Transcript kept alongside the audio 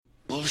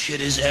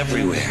Bullshit is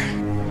everywhere.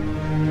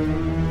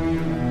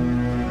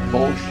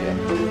 Bullshit.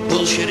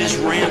 Bullshit is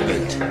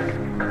rampant.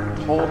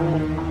 Total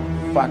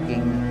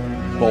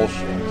fucking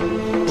bullshit.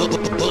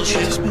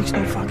 Bullshit. This makes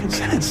no fucking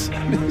sense.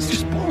 I mean, it's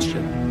just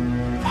bullshit.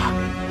 Fuck.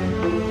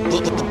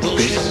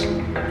 Bullshit.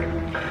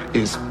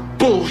 Is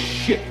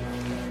bullshit.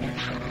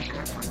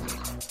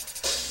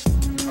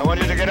 I want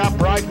you to get up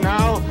right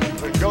now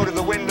and go to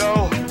the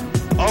window,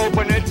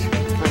 open it,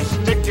 and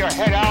stick your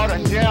head out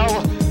and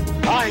yell,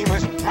 "I'm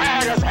as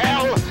mad as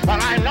hell,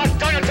 and I'm not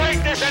going to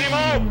take this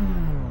anymore!"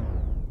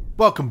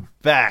 Welcome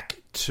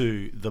back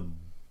to the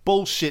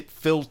Bullshit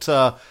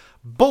Filter.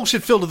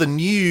 Bullshit Filter, the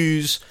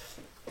news,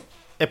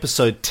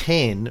 episode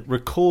 10,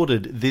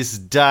 recorded this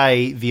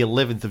day, the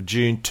 11th of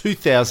June,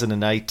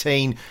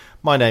 2018.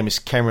 My name is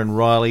Cameron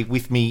Riley.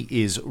 With me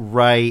is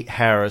Ray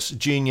Harris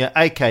Jr.,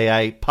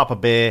 a.k.a. Papa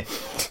Bear.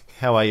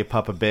 How are you,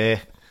 Papa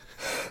Bear?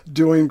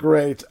 Doing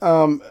great.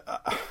 I'm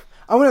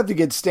going to have to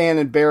get Stan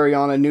and Barry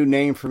on a new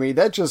name for me.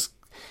 That just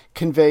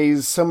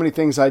conveys so many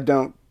things I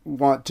don't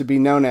want to be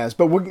known as.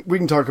 But we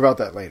can talk about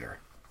that later.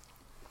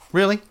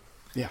 Really?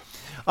 Yeah.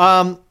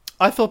 I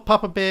thought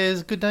Papa Bear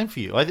is a good name for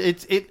you.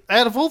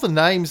 Out of all the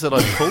names that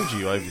I've called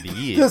you over the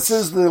years... This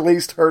is the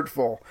least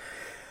hurtful.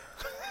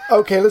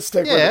 Okay, let's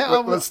stick with it.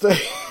 Let's stay.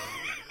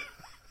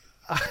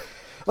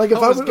 Like if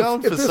I was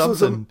going for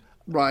something...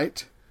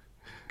 Right.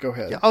 Go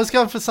ahead. Yeah, I was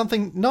going for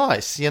something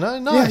nice,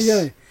 nice.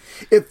 Yeah.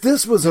 If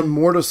this was a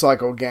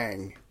motorcycle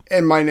gang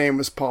and my name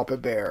was Papa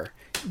Bear,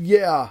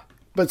 yeah.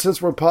 But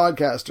since we're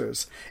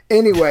podcasters,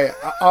 anyway,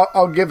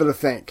 I'll give it a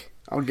think.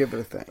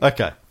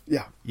 Okay.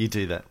 Yeah. You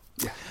do that.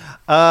 Yeah.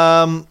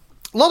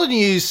 A lot of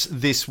news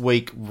this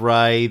week,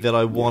 Ray, that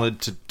I wanted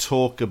to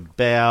talk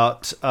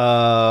about.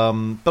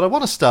 But I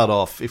want to start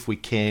off, if we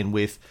can,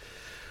 with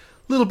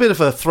a little bit of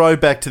a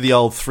throwback to the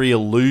old Three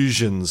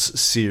Illusions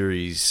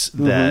series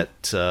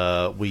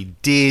that we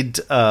did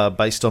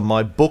based on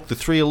my book, The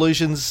Three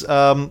Illusions.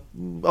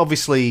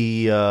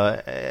 Obviously,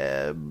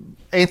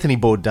 Anthony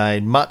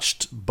Bourdain,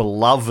 much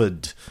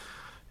beloved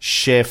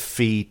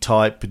chef-y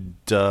type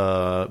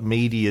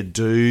media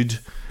dude.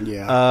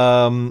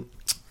 Yeah.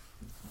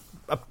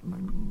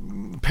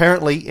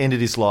 Apparently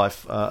ended his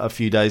life a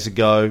few days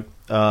ago.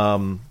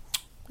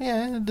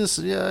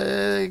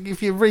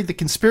 If you read the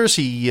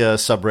conspiracy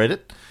subreddit,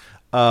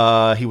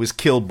 he was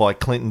killed by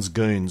Clinton's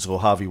goons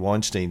or Harvey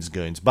Weinstein's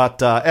goons.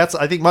 But I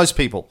think most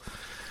people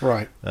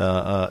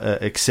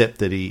accept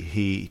that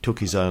he took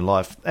his own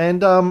life.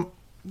 And, I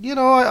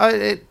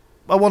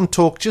want to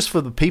talk just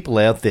for the people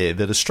out there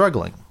that are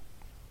struggling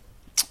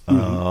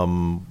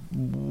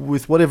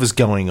with whatever's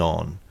going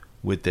on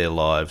with their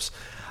lives.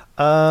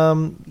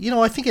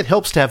 I think it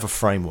helps to have a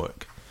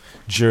framework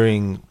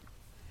during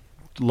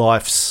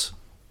life's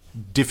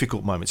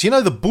difficult moments.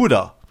 The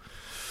Buddha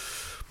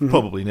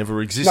probably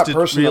never existed,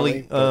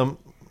 really.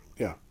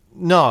 Yeah.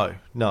 No.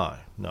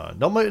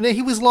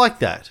 He was like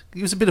that.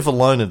 He was a bit of a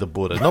loner, the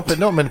Buddha.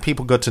 Not many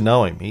people got to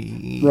know him.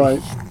 A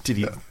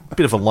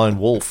bit of a lone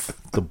wolf,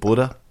 the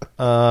Buddha.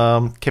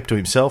 Kept to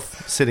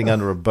himself, sitting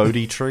under a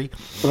Bodhi tree.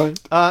 Right.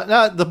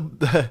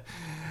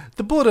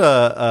 The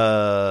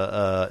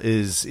Buddha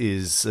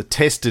is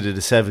attested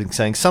as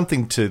saying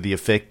something to the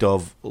effect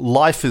of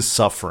life is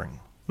suffering.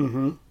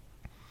 Mm-hmm.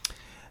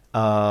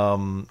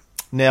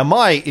 Now,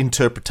 my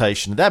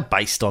interpretation of that,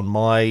 based on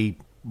my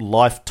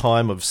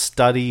lifetime of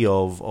study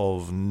of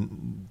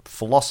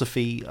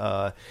philosophy,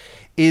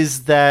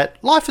 is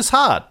that life is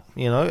hard,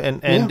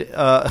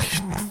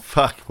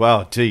 fuck,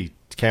 wow, gee,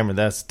 Cameron,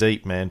 that's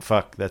deep, man.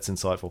 Fuck, that's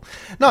insightful.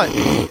 No,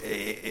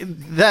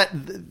 that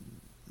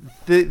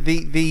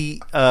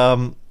the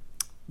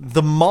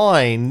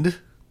mind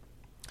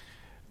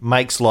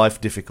makes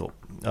life difficult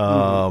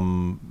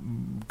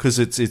because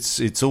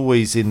it's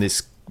always in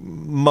this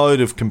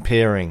mode of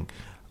comparing.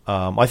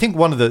 I think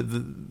one of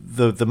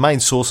the main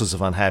sources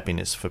of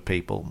unhappiness for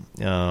people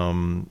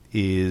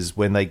is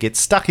when they get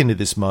stuck into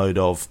this mode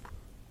of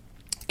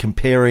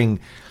comparing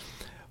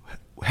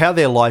how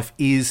their life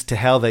is to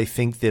how they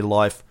think their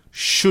life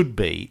should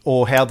be,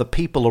 or how the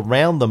people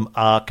around them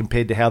are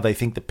compared to how they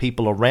think the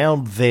people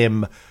around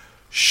them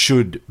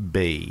should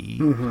be.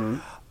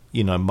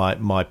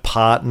 My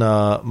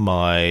partner,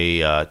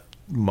 my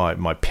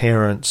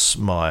parents,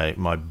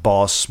 my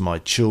boss, my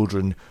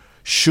children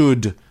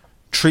should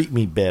treat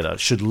me better,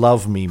 should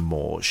love me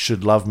more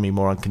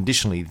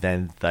unconditionally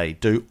than they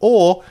do.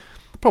 Or,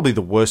 probably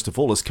the worst of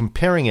all, is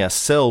comparing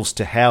ourselves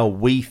to how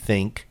we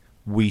think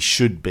we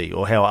should be,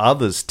 or how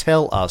others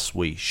tell us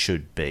we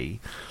should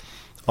be.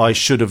 I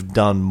should have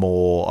done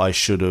more, I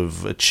should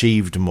have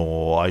achieved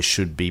more, I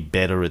should be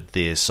better at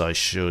this, I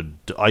should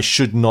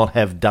not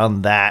have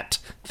done that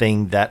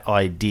thing that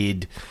I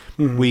did.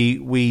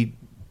 We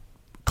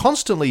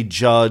constantly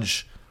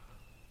judge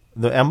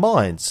our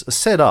minds are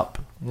set up.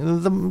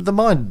 The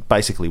mind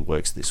basically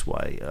works this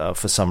way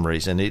for some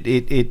reason.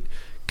 It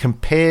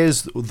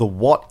compares the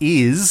what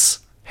is,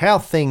 how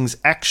things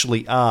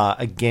actually are,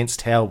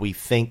 against how we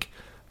think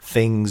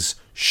things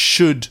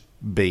should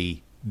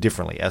be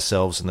differently,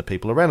 ourselves and the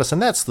people around us.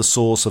 And that's the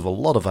source of a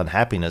lot of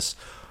unhappiness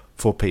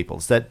for people.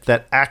 It's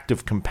that act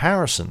of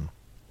comparison.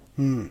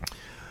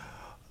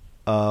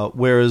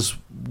 Whereas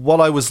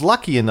what I was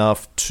lucky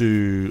enough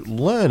to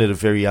learn at a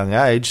very young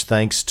age,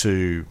 thanks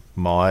to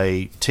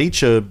my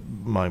teacher,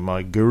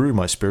 my guru,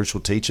 my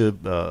spiritual teacher,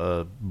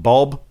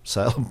 Bob,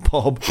 Sailor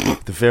Bob,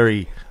 the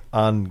very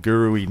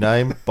unguru-y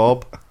name,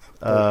 Bob.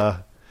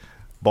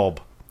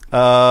 Bob.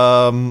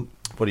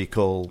 What do you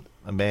call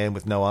a man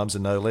with no arms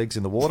and no legs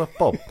in the water?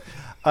 Bob.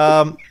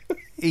 Bob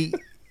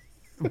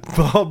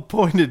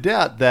pointed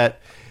out that,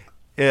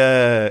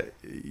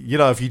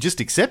 if you just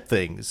accept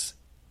things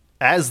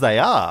as they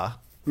are,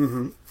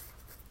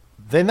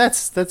 then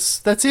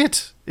that's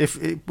it.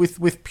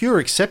 With pure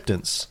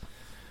acceptance,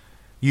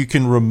 you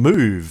can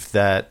remove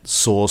that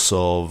source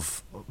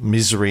of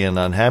misery and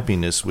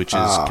unhappiness, which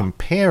is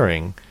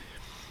comparing.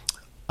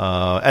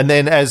 And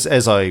then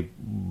as I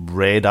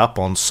read up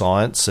on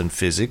science and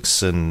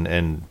physics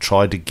and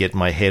tried to get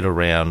my head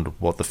around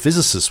what the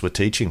physicists were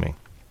teaching me,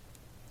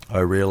 I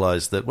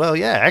realized that,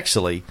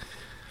 actually,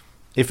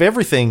 if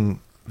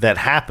everything that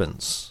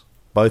happens,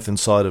 both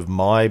inside of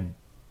my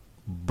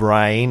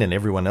brain and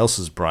everyone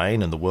else's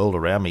brain and the world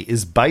around me,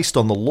 is based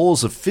on the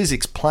laws of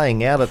physics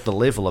playing out at the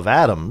level of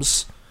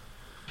atoms,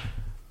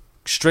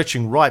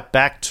 stretching right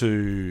back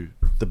to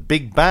the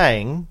Big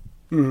Bang,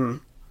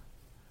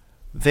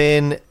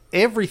 then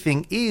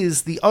everything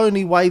is the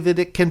only way that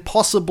it can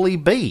possibly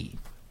be.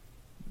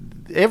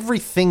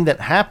 Everything that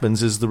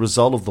happens is the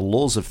result of the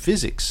laws of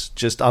physics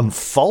just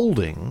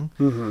unfolding,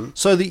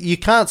 so that you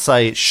can't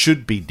say it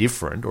should be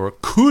different or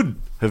it could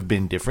have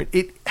been different.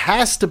 It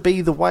has to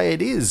be the way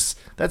it is.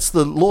 That's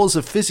the laws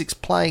of physics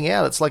playing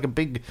out. It's like a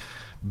big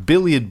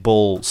billiard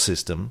ball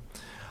system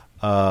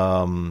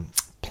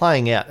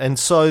playing out. And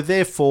so,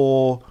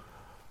 therefore,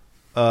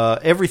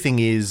 everything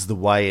is the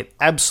way it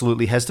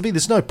absolutely has to be.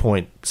 There's no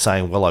point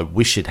saying, well, I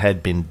wish it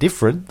had been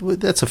different.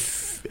 That's a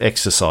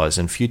exercise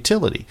in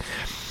futility.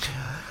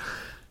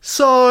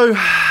 So,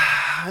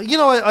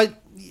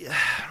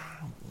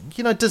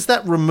 does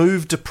that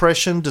remove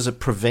depression? Does it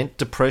prevent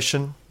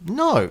depression?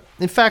 No.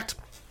 In fact,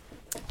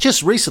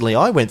 just recently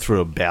I went through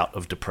a bout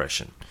of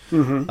depression.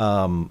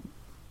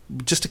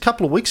 Just a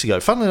couple of weeks ago.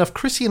 Funnily enough,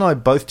 Chrissy and I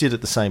both did at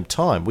the same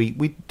time. We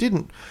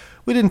didn't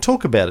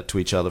talk about it to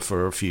each other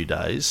for a few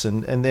days,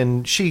 and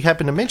then she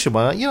happened to mention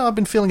one. I've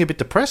been feeling a bit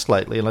depressed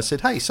lately, and I said,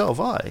 hey, so have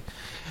I,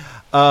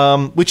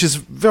 which is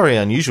very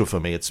unusual for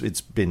me.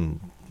 It's been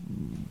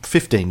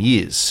 15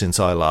 years since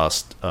I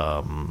last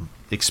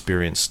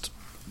experienced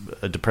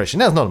a depression.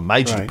 Now, it's not a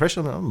major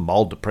depression, a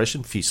mild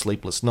depression, a few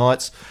sleepless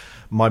nights,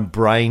 my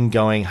brain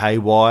going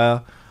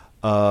haywire,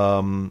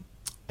 and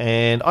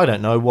I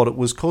don't know what it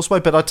was caused by,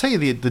 but I'll tell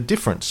you the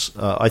difference,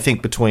 I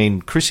think,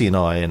 between Chrissy and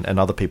I and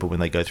other people when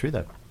they go through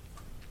that,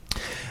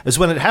 is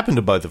when it happened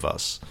to both of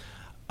us,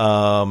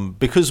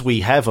 because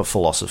we have a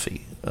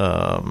philosophy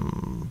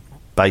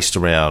based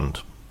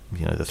around,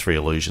 the three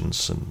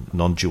illusions and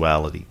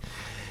non-duality,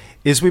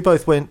 is we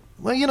both went,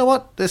 well, you know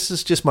what, this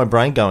is just my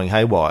brain going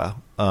haywire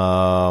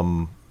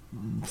for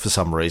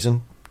some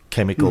reason.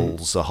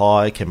 Chemicals are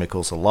high,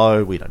 chemicals are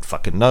low, we don't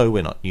fucking know,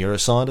 we're not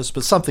neuroscientists,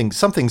 but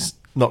something's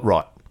not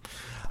right.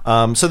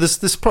 So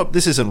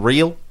this isn't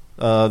real.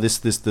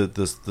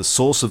 The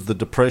source of the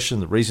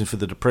depression, the reason for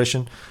the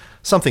depression,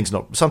 something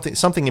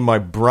in my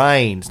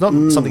brain. It's not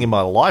something in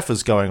my life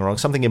is going wrong.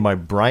 Something in my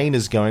brain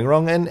is going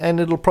wrong, and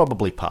it'll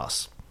probably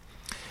pass.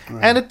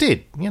 Right. And it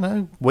did.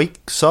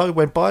 Week so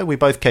went by. We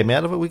both came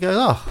out of it. We go,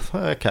 oh,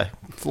 okay,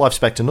 life's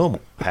back to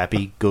normal.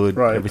 Happy, good,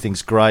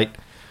 everything's great.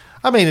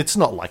 I mean, it's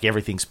not like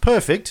everything's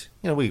perfect.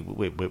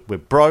 We're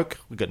broke.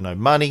 We've got no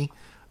money.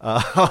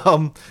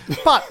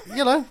 But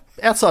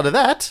outside of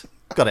that,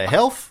 got our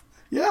health.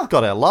 Yeah.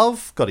 Got our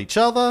love, got each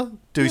other.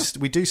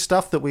 We do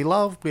stuff that we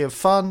love. We have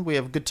fun. We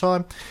have a good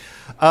time.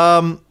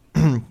 But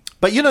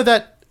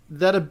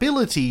that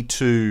ability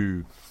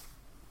to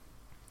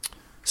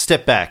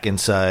step back and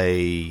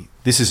say,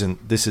 this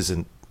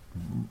isn't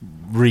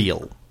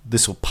real,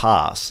 this will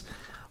pass,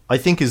 I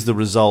think is the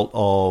result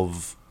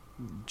of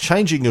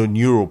changing your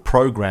neural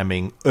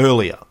programming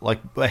earlier, like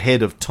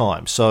ahead of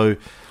time. So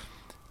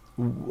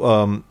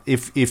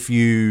if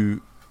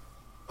you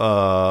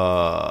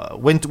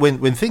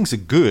when things are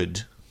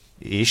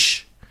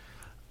good-ish,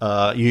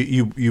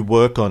 you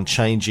work on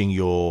changing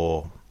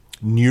your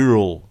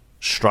neural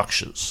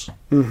structures.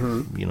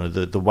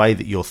 The way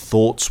that your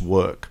thoughts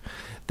work.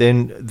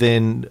 Then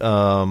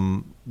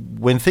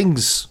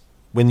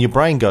when your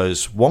brain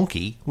goes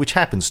wonky, which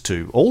happens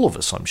to all of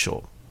us, I'm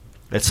sure,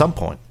 at some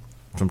point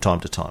from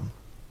time to time,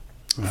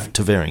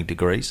 to varying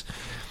degrees,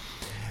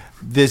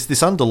 there's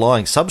this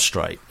underlying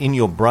substrate in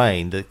your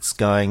brain that's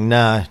going,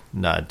 no,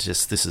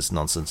 just this is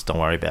nonsense. Don't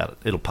worry about it.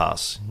 It'll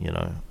pass.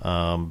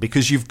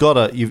 Because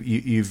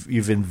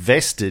you've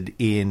invested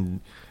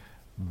in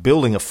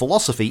building a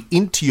philosophy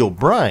into your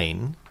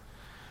brain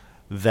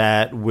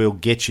that will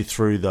get you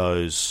through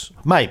those.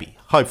 Maybe,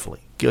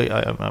 hopefully.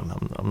 I'm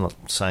not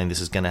saying this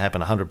is going to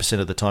happen 100%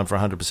 of the time for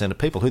 100% of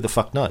people. Who the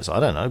fuck knows? I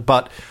don't know.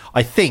 But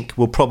I think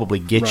we'll probably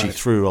get you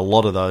through a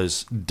lot of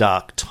those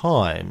dark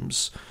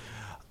times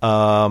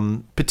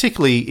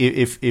Particularly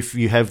if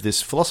you have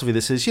this philosophy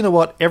that says, you know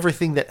what,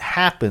 everything that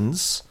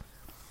happens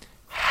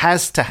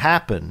has to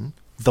happen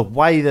the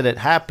way that it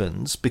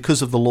happens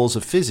because of the laws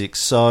of physics.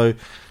 So,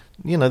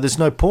 you know, there's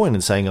no point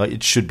in saying, oh,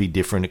 it should be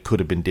different, it could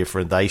have been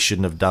different, they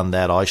shouldn't have done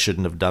that, I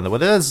shouldn't have done that. Well,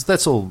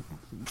 that's all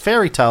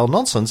fairy tale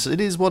nonsense. It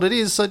is what it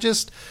is. So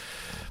just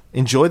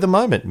enjoy the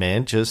moment,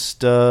 man.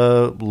 Just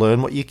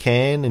learn what you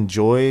can,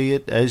 enjoy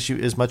it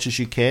as much as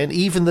you can.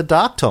 Even the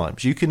dark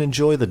times, you can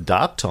enjoy the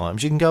dark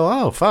times. You can go,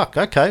 oh fuck,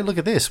 okay, look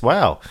at this,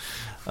 wow,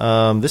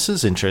 this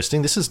is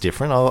interesting, this is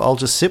different. I'll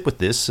just sit with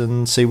this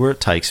and see where it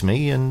takes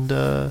me. And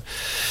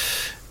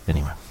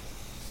anyway.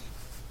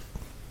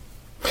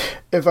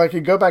 If I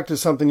could go back to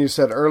something you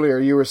said earlier,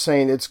 you were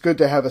saying it's good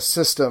to have a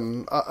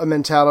system, a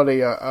mentality,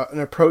 an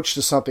approach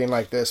to something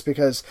like this,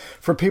 because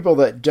for people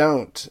that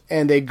don't,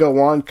 and they go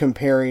on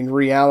comparing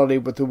reality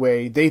with the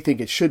way they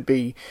think it should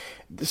be,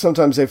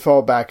 sometimes they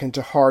fall back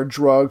into hard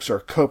drugs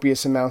or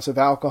copious amounts of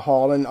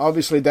alcohol, and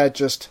obviously that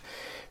just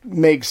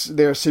makes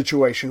their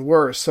situation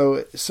worse.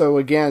 So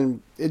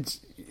again,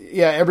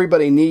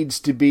 everybody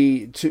needs to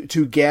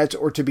get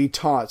or to be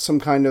taught some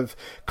kind of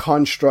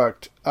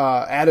construct,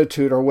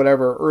 attitude or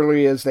whatever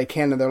early as they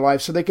can in their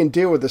life, so they can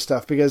deal with this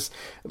stuff. Because,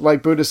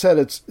 like Buddha said,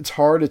 it's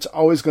hard. It's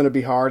always going to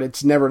be hard.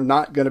 It's never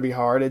not going to be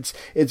hard. It's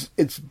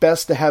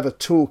best to have a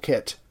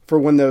toolkit for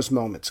when those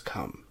moments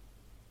come.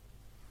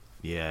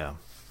 Yeah,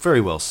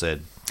 very well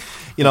said.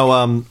 You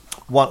know,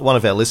 one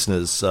of our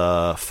listeners,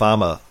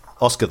 farmer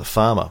Oscar the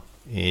farmer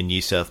in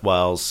New South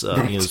Wales,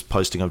 he was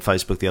posting on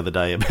Facebook the other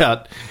day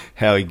about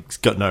how he's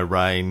got no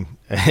rain,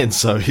 and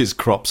so his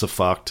crops are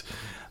fucked.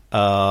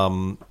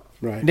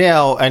 Right.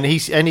 Now, and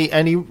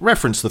he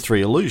referenced the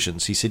three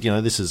illusions. He said, you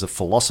know, this is a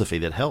philosophy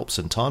that helps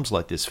in times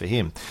like this for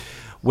him.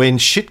 When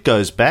shit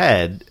goes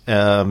bad,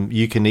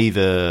 you can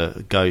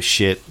either go,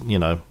 shit, you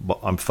know,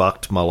 I'm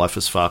fucked, my life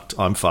is fucked,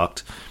 I'm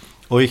fucked.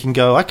 Or you can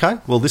go, okay,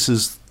 well, this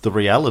is the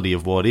reality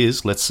of what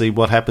is. Let's see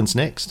what happens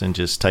next, and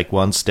just take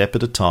one step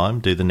at a time,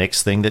 do the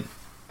next thing that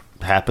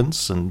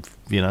happens, and,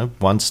 you know,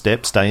 one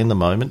step, stay in the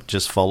moment,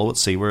 just follow it,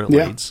 see where it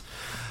leads.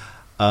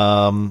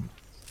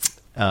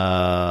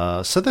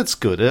 So that's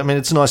good. I mean,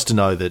 it's nice to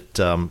know that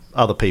some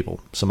other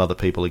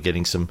people are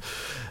getting some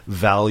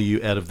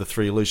value out of the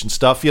Three Illusion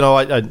stuff. You know,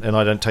 I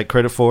don't take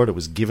credit for it. It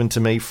was given to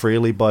me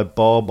freely by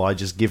Bob. I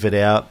just give it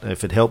out.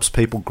 If it helps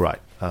people, great.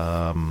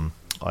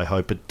 I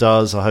hope it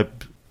does. I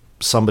hope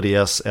somebody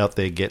else out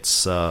there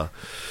gets the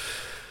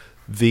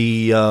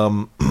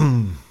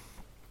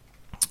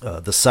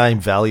same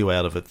value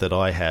out of it that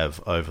I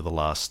have over the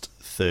last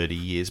 30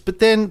 years. But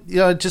then, you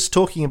know, just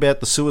talking about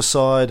the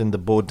suicide and the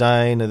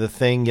Bourdain and the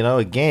thing, you know,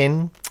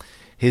 again,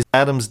 his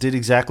atoms did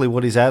exactly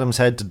what his atoms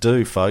had to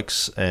do,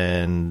 folks,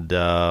 and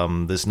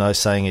there's no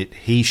saying it.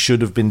 He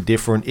should have been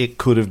different. It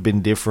could have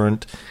been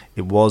different.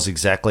 It was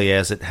exactly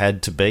as it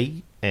had to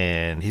be,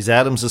 and his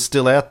atoms are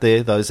still out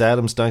there. Those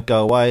atoms don't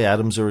go away.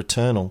 Atoms are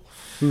eternal.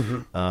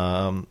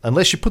 Mm-hmm.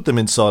 Unless you put them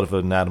inside of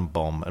an atom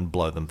bomb and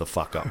blow them the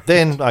fuck up.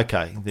 Then,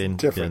 okay, then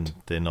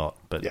they're not.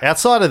 But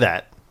outside of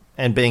that,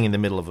 and being in the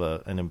middle of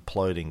an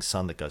imploding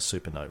sun that goes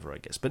supernova, I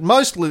guess. But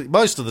most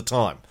of the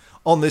time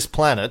on this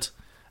planet,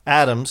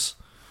 atoms,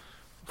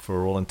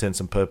 for all intents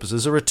and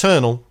purposes, are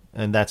eternal,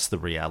 and that's the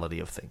reality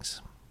of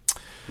things.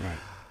 Right.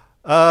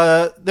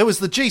 There was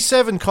the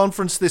G7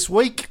 conference this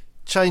week,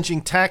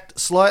 changing tact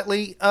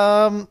slightly.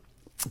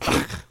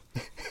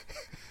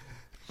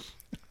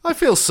 I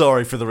feel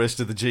sorry for the rest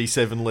of the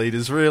G7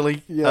 leaders,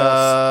 really.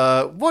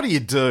 Yes. What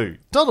do?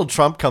 Donald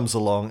Trump comes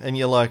along and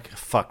you're like,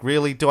 fuck,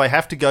 really? Do I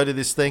have to go to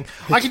this thing?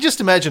 I can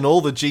just imagine all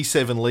the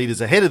G7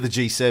 leaders ahead of the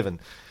G7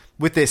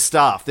 with their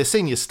staff, their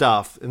senior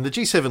staff, and the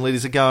G7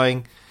 leaders are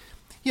going,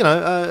 you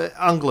know,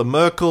 Angela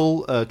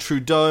Merkel,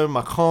 Trudeau,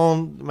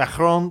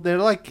 Macron, they're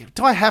like,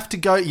 do I have to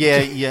go? Yeah,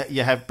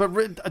 you have. But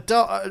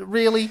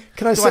really?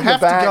 Can I do I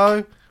have to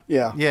go?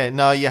 Yeah,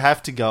 no, you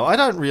have to go. I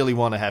don't really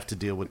want to have to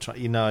deal with Trump.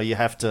 You know, you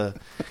have to.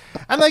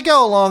 And they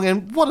go along,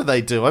 and what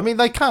do? I mean,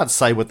 they can't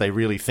say what they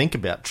really think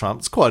about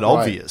Trump. It's quite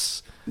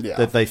obvious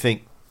that they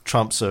think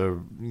Trump's a,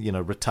 you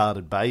know,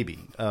 retarded baby.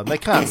 They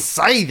can't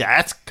say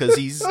that because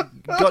he's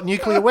got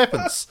nuclear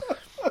weapons.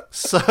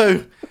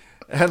 So,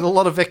 and a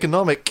lot of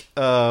economic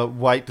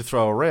weight to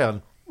throw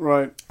around.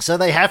 Right. So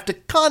they have to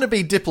kind of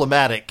be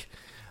diplomatic.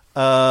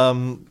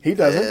 He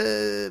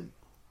doesn't.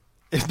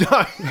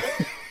 No.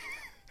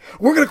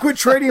 We're going to quit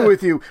trading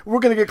with you. We're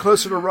going to get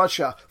closer to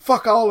Russia.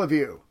 Fuck all of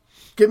you.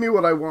 Give me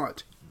what I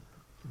want.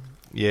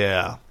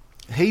 Yeah.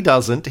 He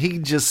doesn't. He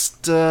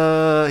just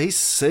he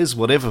says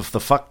whatever the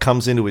fuck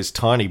comes into his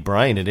tiny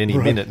brain at any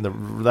minute,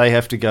 and they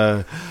have to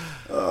go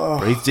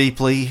breathe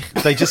deeply.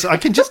 I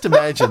can just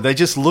imagine. They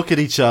just look at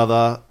each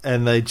other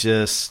and they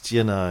just,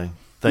 you know,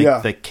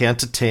 they count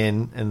to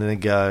 10 and then they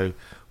go,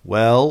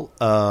 well,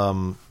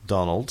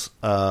 Donald,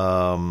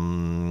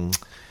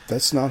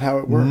 that's not how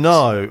it works.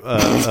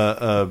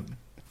 No,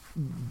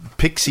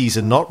 pixies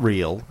are not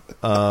real,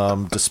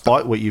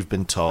 despite what you've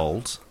been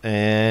told,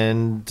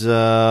 and you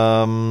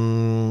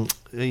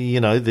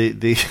know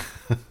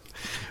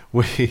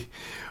we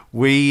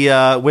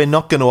we're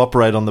not going to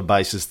operate on the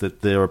basis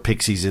that there are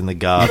pixies in the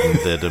garden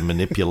that are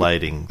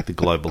manipulating the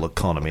global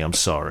economy. I'm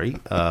sorry.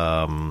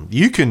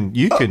 You can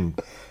you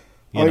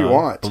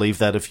want. believe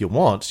that if you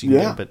want.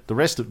 But the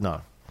rest of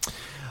no.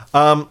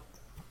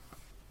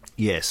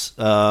 Yes.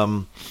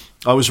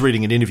 I was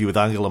reading an interview with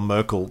Angela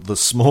Merkel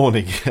this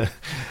morning.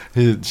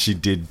 She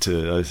did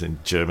I was in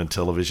German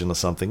television or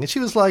something, and she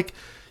was like,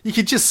 you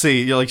could just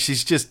see, like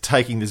she's just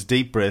taking this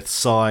deep breath,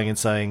 sighing, and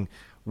saying,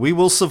 "We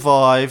will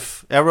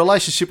survive. Our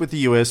relationship with the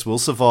US will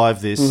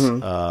survive this.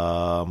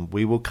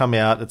 We will come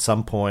out at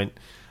some point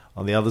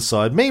on the other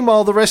side.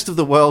 Meanwhile, the rest of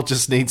the world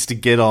just needs to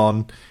get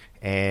on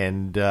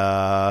and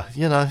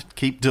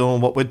keep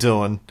doing what we're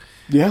doing."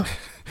 Yeah.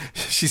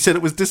 She said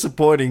it was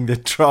disappointing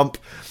that Trump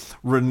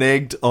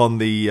reneged on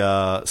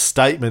the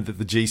statement that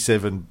the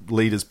G7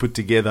 leaders put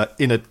together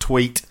in a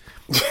tweet.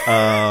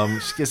 I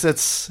guess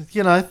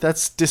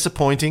that's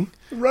disappointing.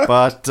 Right.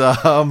 But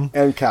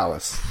and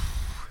callous.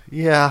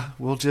 Yeah,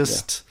 we'll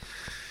just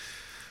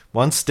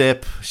one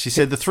step. She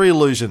said the three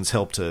illusions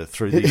helped her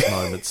through these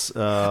moments.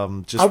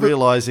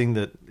 Realizing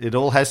that it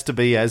all has to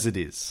be as it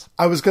is.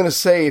 I was going to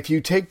say, if you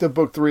take the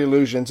book Three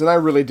Illusions, and I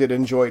really did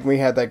enjoy it, and we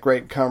had that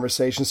great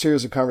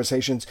series of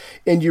conversations,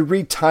 and you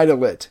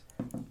retitle it,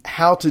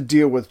 How to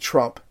Deal with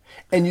Trump,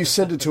 and you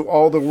send it to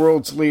all the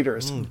world's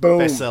leaders.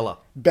 Boom. Bestseller.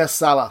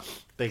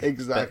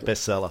 Exactly.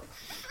 Bestseller.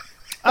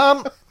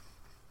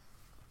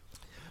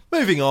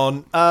 Moving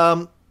on.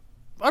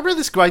 I read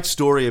this great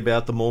story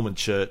about the Mormon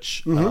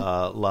Church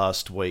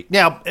last week.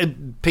 Now,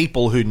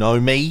 people who know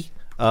me,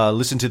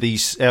 listen to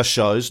our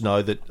shows,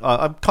 know that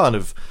I'm kind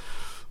of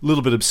a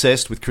little bit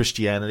obsessed with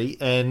Christianity,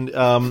 and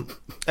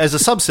as a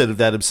subset of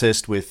that,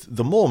 obsessed with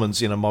the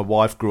Mormons. My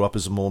wife grew up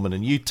as a Mormon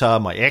in Utah.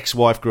 My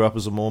ex-wife grew up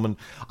as a Mormon.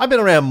 I've been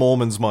around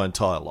Mormons my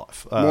entire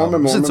life.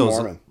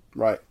 Mormon.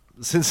 Right.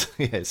 Since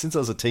I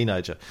was a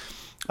teenager.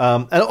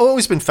 And I've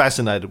always been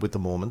fascinated with the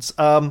Mormons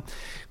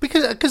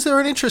because they're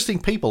an interesting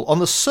people. On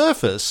the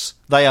surface,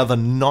 they are the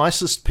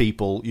nicest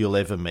people you'll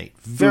ever meet.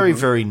 Very,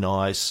 very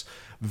nice.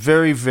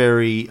 Very,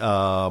 very...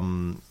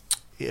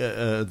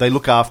 they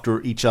look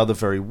after each other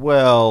very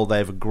well. They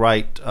have a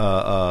great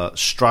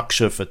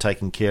structure for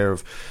taking care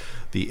of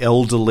the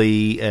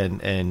elderly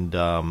and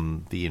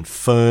the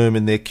infirm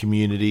in their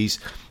communities.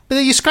 But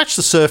then you scratch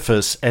the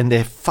surface and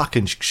they're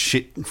fucking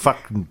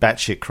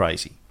batshit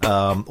crazy.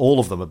 All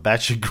of them are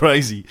batshit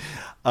crazy.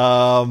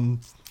 And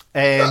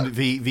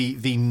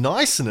the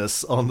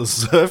niceness on the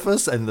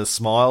surface and the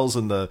smiles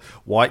and the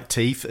white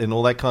teeth and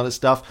all that kind of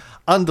stuff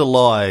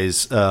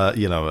underlies,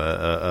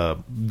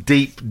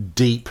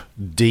 deep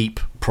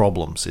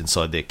problems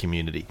inside their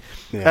community.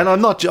 Yeah. And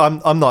I'm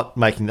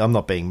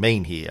not being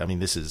mean here. I mean,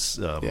 this is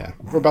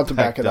we're about to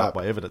back it up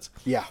by evidence.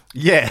 Yeah.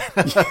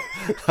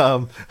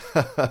 And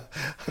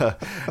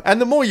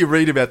the more you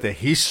read about the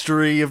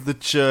history of the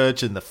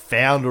church and the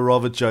founder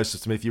of it,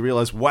 Joseph Smith, you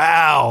realize,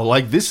 wow,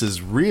 like this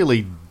is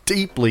really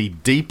deeply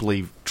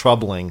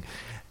troubling.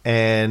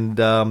 And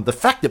the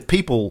fact that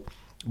people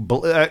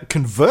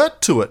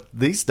convert to it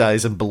these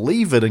days and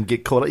believe it and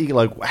get caught up, you're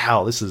like,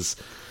 wow, this is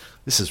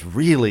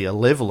really a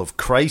level of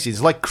crazy. It's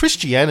like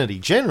Christianity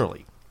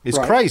generally is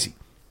crazy.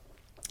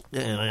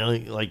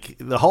 Like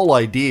the whole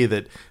idea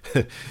that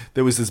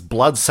there was this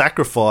blood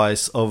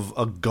sacrifice of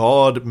a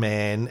god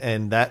man,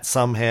 and that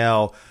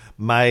somehow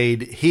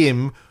made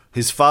him,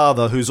 his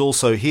father, who's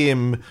also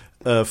him,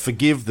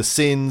 forgive the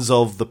sins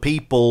of the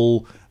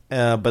people.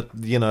 But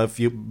if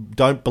you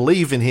don't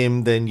believe in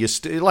him, then you're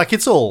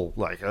it's all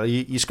like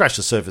you scratch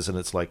the surface and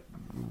it's like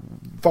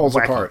falls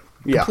wacky, apart.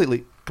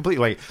 Completely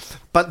wacky.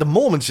 But the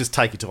Mormons just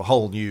take it to a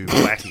whole new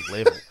wacky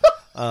level.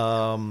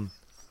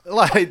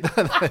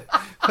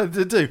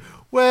 They do.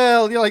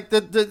 Well,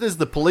 there's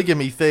the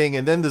polygamy thing,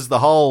 and then there's the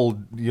whole,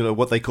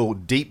 what they call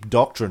deep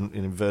doctrine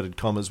in inverted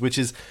commas, which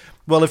is,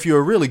 well, if you're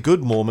a really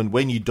good Mormon,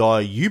 when you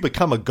die, you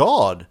become a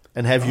god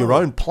and have your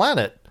own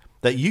planet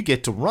that you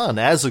get to run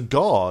as a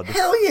god.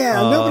 Hell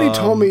yeah! Nobody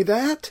told me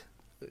that.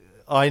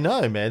 I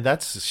know, man.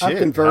 That's shit. I'm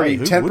converting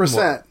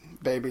 10%,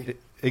 baby.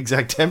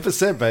 Exact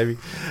 10%, baby.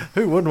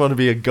 Who wouldn't want to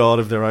be a god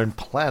of their own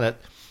planet?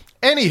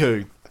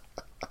 Anywho,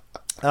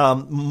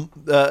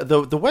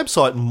 the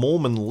website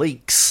Mormon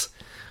Leaks,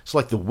 it's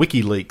like the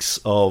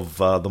WikiLeaks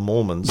of the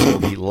Mormons, or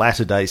the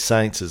Latter-day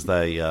Saints as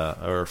they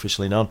are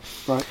officially known.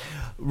 Right.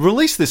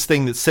 Released this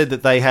thing that said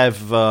that they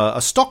have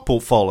a stock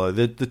portfolio.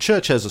 The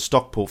church has a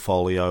stock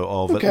portfolio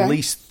of at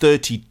least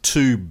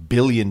 $32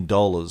 billion in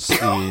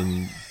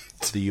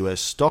the US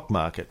stock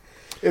market.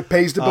 It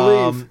pays to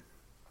believe.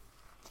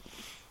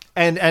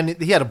 And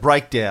he had a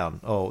breakdown.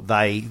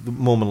 The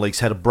Mormon Leaks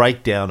had a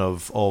breakdown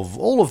of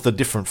all of the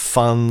different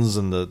funds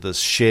and the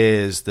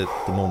shares that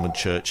the Mormon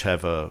Church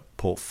have a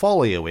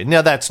portfolio in.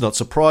 Now, that's not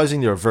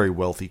surprising. They're a very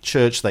wealthy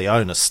church. They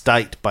own a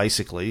state,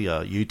 basically,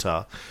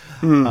 Utah.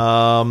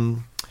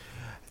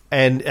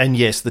 And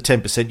yes, the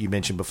 10% you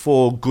mentioned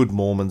before, good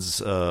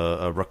Mormons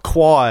are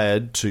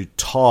required to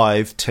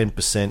tithe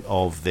 10%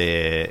 of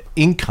their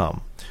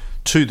income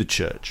to the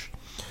church.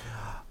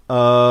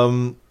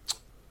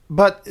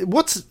 But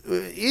what's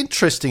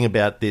interesting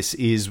about this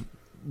is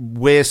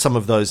where some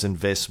of those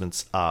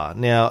investments are.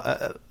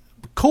 Now,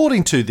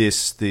 according to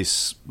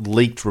this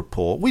leaked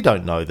report, we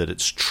don't know that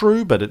it's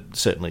true, but it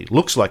certainly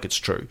looks like it's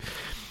true.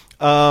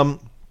 About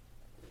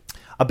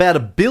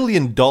 $1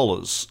 billion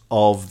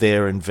of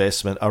their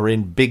investment are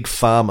in big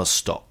pharma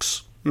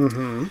stocks.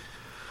 Mm-hmm.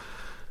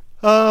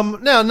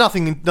 Now,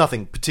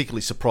 nothing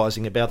particularly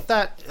surprising about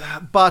that,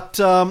 but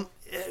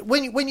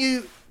when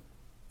you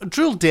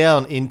drill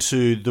down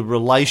into the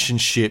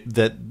relationship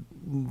that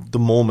the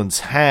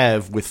Mormons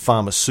have with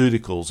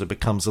pharmaceuticals, it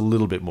becomes a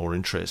little bit more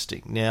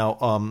interesting. Now,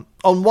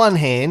 on one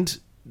hand,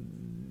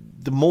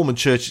 the Mormon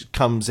Church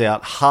comes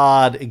out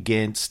hard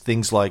against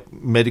things like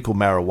medical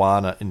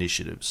marijuana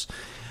initiatives.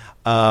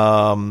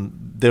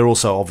 They're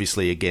also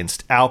obviously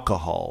against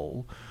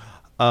alcohol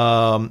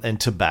and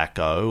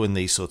tobacco and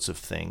these sorts of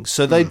things.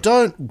 So they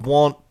don't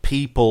want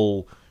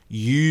people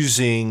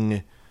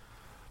using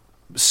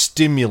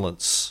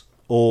stimulants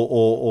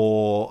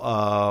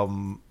or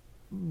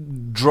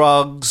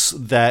drugs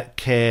that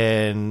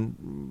can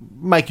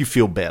make you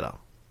feel better.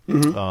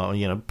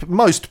 Mm-hmm.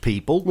 Most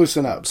people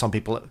loosen up. Some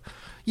people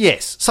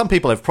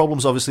have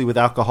problems, obviously, with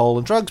alcohol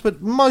and drugs,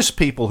 but most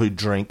people who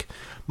drink,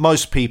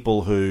 most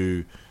people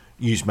who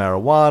use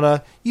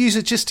marijuana, use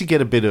it just to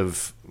get a bit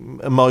of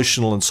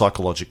emotional and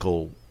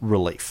psychological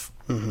relief.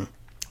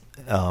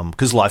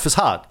 Because life is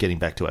hard, getting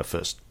back to our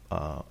first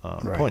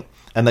point.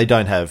 And they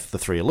don't have the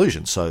three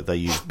illusions, so they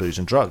use booze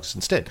and drugs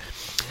instead.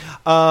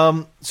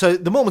 So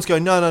the Mormons go,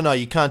 no,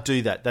 you can't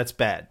do that. That's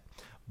bad.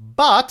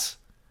 But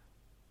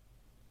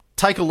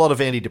take a lot of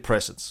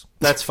antidepressants.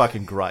 That's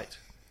fucking great.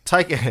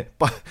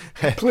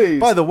 Please.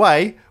 By the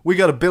way, we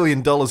got $1 billion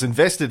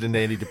invested in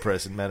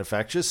antidepressant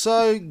manufacturers,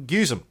 so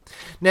use them.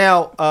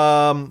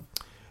 Now,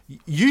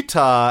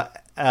 Utah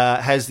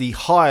has the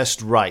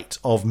highest rate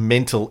of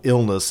mental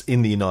illness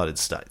in the United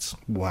States.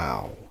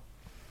 Wow.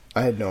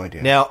 I had no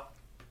idea. Now,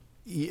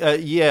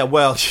 yeah,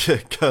 well,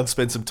 go and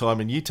spend some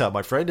time in Utah,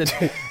 my friend, and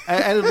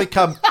it'll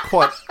become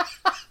quite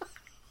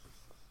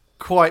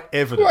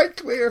evident.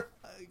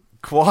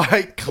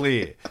 Quite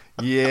clear.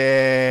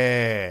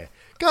 Yeah.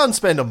 Go and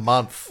spend a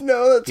month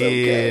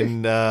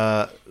in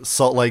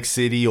Salt Lake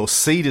City or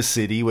Cedar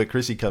City, where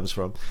Chrissy comes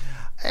from,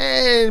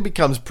 and it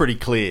becomes pretty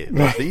clear.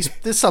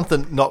 There's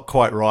something not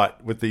quite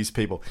right with these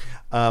people.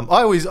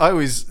 I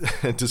always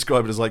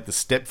describe it as like the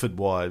Stepford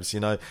wives,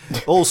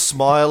 all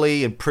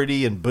smiley and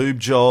pretty and boob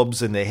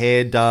jobs and their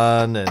hair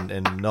done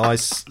and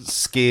nice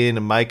skin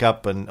and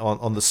makeup and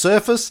on the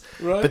surface.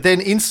 Right. But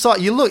then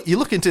inside, you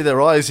look into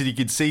their eyes and you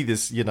can see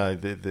this,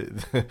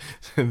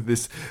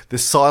 this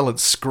silent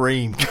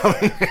scream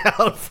coming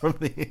out from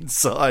the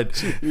inside.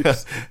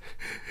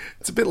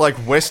 It's a bit like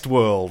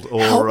Westworld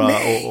or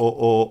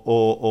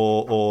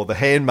The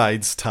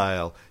Handmaid's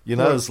Tale.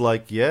 It's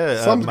like, may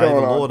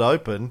the Lord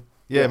open.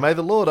 Yeah, may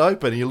the Lord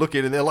open. And you look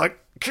in and they're like,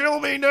 kill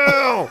me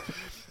now.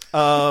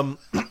 Now,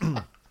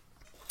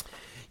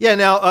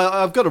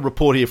 I've got a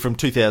report here from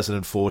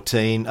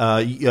 2014,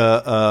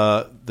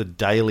 the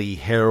Daily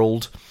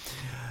Herald.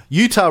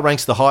 Utah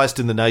ranks the highest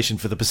in the nation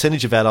for the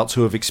percentage of adults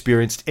who have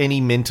experienced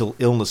any mental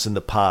illness in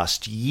the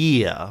past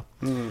year.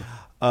 They're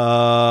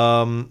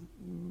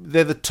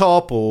the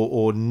top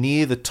or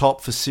near the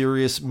top for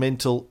serious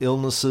mental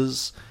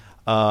illnesses.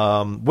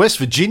 West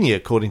Virginia,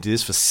 according to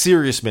this, for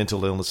serious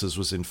mental illnesses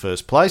was in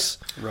first place.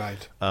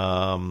 Right.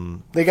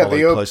 They got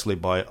closely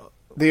by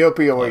the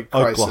opioid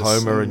crisis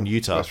Oklahoma and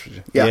Utah. West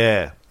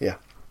Virginia. Yeah.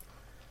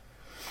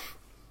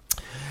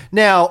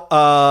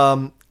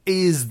 Now,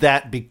 is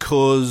that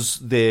because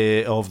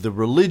they're of the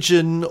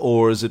religion,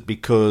 or is it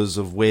because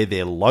of where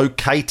they're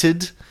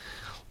located?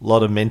 A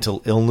lot of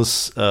mental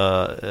illness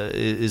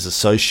is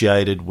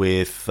associated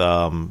with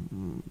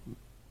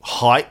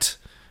height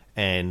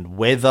and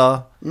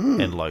weather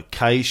and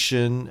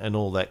location and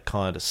all that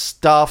kind of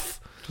stuff.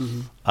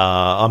 Mm-hmm.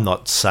 I'm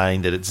not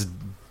saying that it's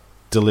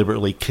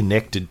deliberately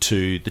connected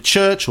to the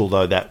church,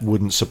 although that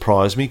wouldn't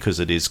surprise me because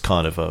it is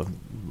kind of a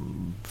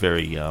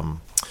very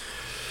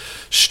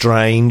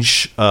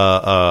strange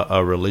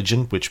a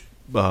religion, which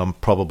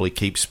probably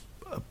keeps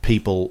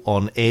people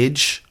on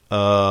edge.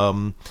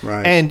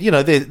 Right. And,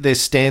 their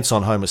stance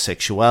on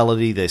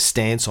homosexuality, their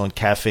stance on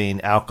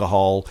caffeine,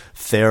 alcohol,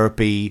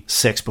 therapy,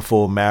 sex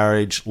before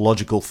marriage,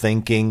 logical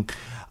thinking,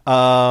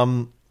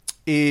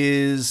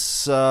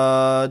 is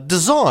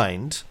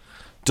designed,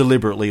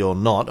 deliberately or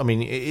not, I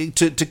mean,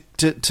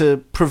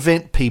 to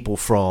prevent people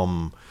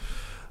from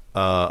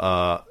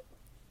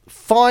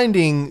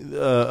finding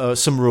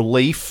some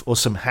relief or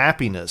some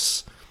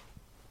happiness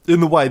in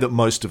the way that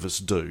most of us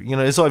do.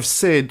 As I've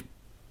said,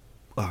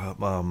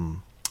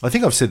 I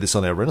think I've said this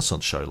on our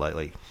Renaissance show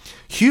lately.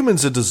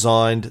 Humans are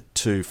designed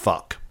to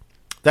fuck.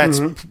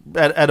 That's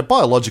at a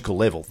biological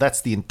level.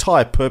 That's the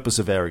entire purpose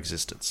of our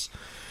existence.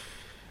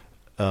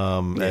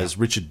 As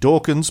Richard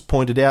Dawkins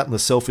pointed out in The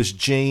Selfish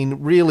Gene,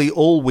 really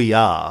all we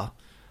are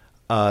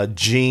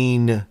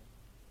gene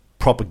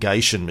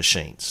propagation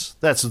machines.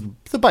 That's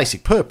the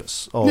basic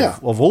purpose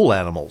of all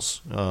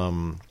animals.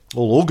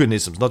 all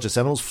organisms, not just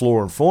animals,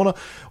 flora and fauna.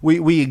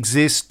 We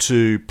exist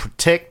to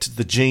protect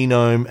the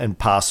genome and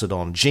pass it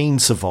on. Gene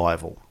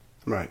survival.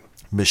 Right.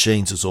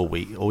 Machines is all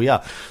we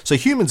are. So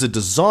humans are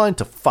designed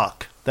to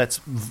fuck. That's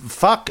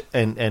fuck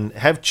and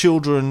have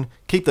children,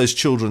 keep those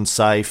children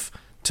safe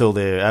till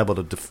they're able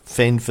to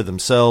defend for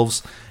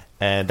themselves,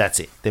 and that's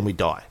it. Then we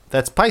die.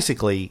 That's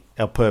basically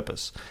our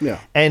purpose. Yeah.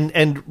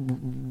 And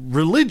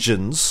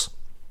religions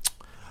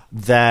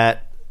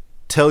that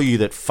tell you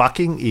that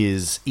fucking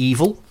is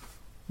evil,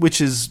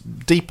 which is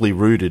deeply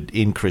rooted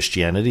in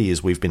Christianity,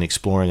 as we've been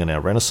exploring in our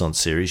Renaissance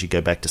series. You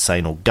go back to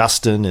St.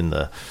 Augustine in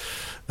the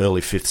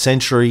early 5th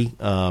century.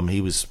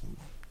 He was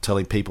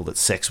telling people that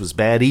sex was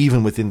bad,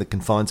 even within the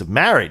confines of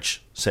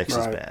marriage. Sex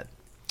is bad.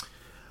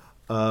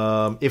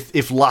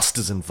 If lust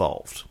is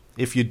involved,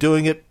 if you're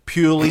doing it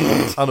purely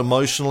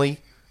unemotionally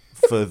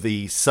for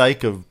the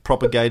sake of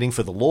propagating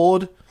for the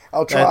Lord,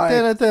 I'll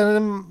try.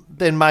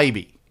 Then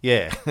maybe,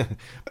 yeah.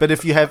 But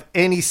if you have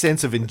any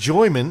sense of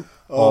enjoyment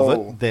of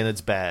it, then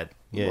it's bad.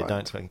 Yeah,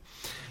 don't.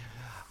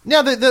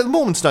 Now the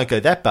Mormons don't go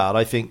that bad.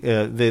 I think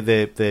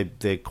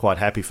they're quite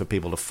happy for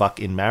people to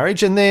fuck in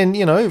marriage, and then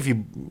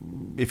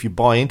if you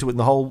buy into it in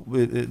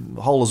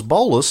the holus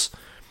bolus,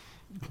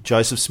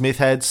 Joseph Smith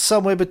had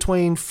somewhere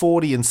between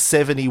 40 and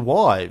 70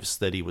 wives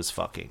that he was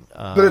fucking.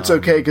 But it's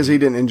okay because he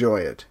didn't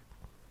enjoy it.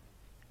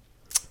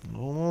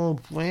 Oh,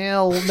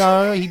 well,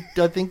 no,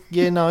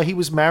 he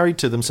was married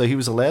to them, so he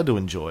was allowed to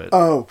enjoy it.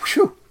 Oh,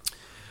 phew.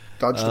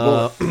 Dodged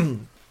the bullet.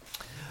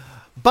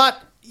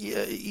 But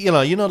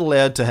you're not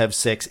allowed to have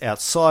sex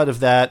outside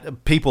of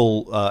that.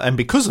 People, and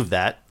because of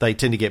that, they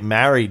tend to get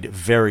married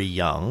very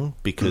young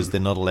because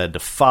they're not allowed to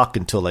fuck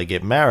until they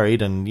get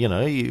married. And,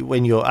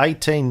 when you're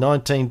 18,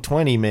 19,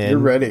 20, man... You're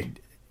ready.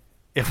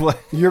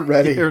 You're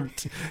ready.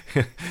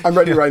 I'm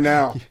ready right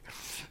now.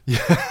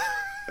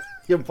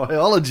 Your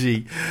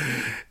biology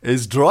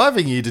is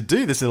driving you to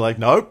do this. And like,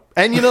 nope.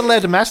 And you're not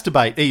allowed to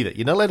masturbate either.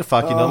 You're not allowed to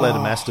fuck. You're not allowed to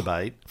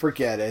masturbate.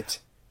 Forget it.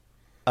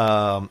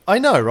 I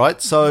know,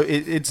 right? So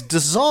it's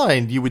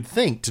designed, you would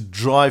think, to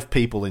drive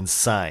people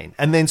insane.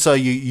 And then so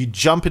you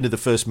jump into the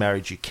first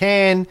marriage you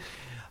can,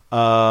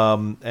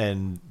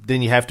 and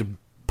then you have to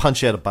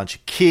punch out a bunch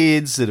of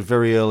kids at a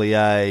very early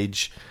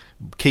age,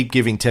 keep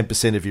giving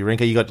 10% of your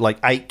income. You got like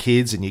 8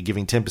 kids and you're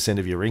giving 10%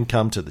 of your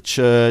income to the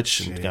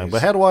church. And going,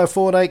 well, how do I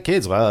afford 8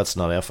 kids? Well, that's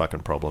not our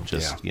fucking problem.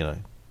 Just,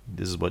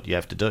 this is what you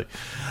have to do.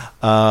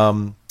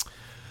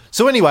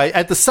 So anyway,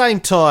 at the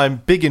same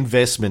time, big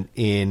investment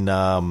in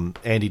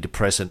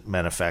antidepressant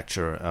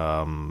manufacture,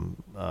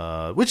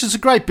 which is a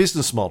great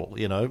business model.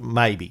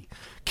 Maybe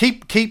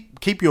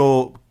keep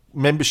your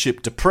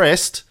membership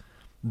depressed,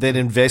 then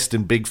invest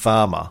in big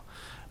pharma.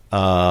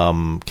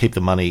 Keep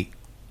the money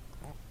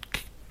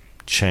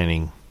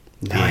churning.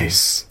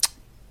 Nice.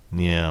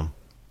 Yeah.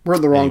 We're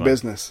in the wrong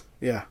business.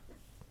 Yeah.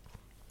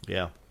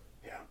 Yeah.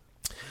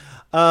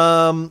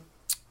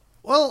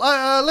 Well,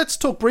 let's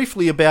talk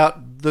briefly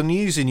about the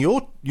news in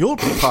your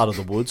part of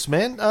the woods,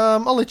 man.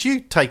 I'll let you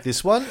take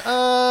this one.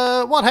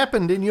 What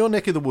happened in your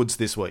neck of the woods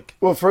this week?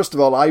 Well, first of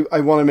all, I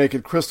want to make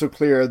it crystal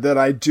clear that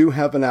I do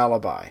have an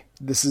alibi.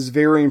 This is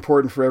very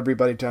important for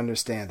everybody to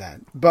understand that.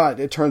 But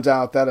it turns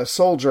out that a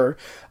soldier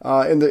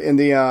in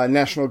the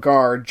National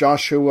Guard,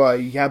 Joshua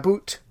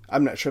Yabut,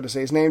 I'm not sure to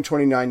say his name,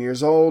 29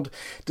 years old,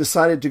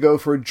 decided to go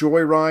for a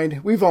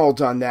joyride. We've all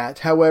done that.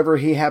 However,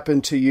 he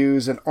happened to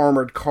use an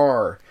armored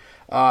car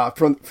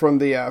from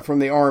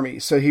the Army.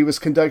 So he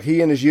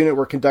and his unit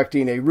were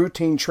conducting a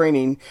routine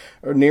training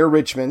near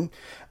Richmond,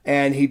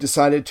 and he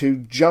decided to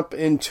jump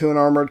into an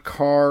armored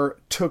car,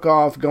 took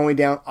off going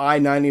down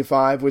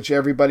I-95, which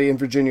everybody in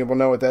Virginia will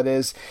know what that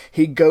is.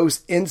 He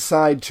goes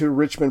inside to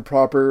Richmond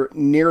proper,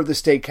 near the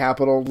state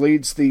capitol,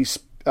 leads the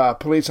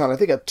police on, I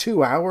think, a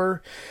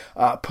 2-hour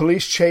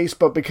police chase,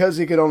 but because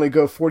he could only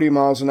go 40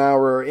 miles an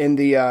hour in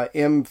the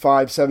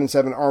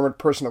M577 armored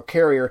personal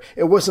carrier,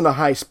 it wasn't a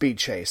high-speed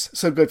chase,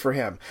 so good for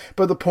him.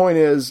 But the point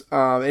is,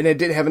 and it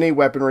didn't have any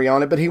weaponry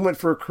on it, but he went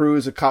for a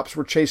cruise. The cops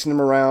were chasing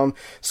him around.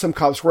 Some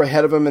cops were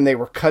ahead of him, and they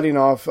were cutting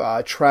off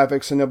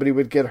traffic so nobody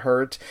would get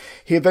hurt.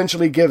 He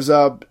eventually gives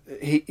up.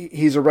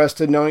 He's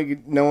arrested.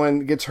 No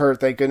one gets hurt,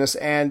 thank goodness,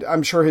 and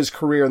I'm sure his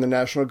career in the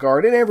National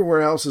Guard and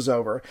everywhere else is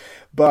over.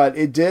 But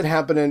it did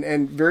happen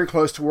and very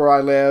close to where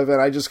I live,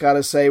 and I just got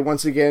to say,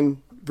 once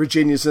again,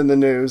 Virginia's in the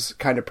news.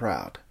 Kind of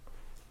proud.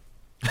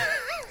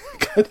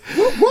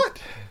 What?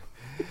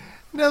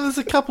 Now, there's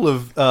a couple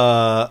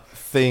of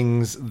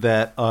things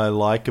that I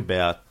like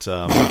about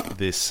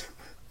this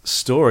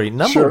story.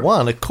 Number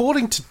one,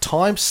 according to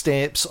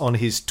timestamps on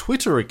his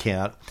Twitter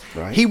account,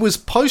 he was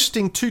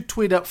posting to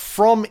Twitter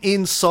from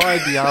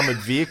inside the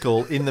armored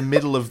vehicle in the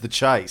middle of the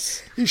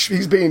chase.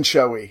 He's being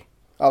showy.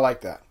 I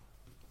like that.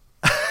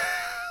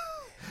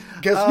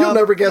 You'll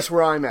never guess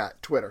where I'm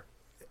at, Twitter.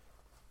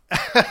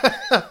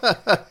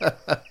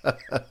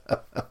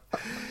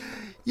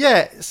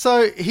 Yeah,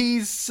 so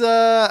he's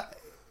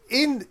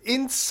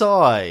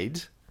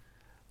inside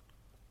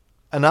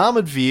an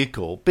armored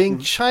vehicle being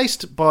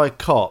chased by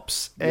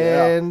cops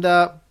and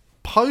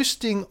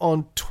posting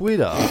on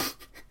Twitter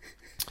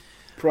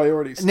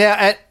Priorities.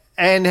 Now,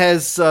 and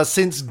has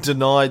since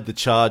denied the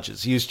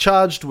charges. He was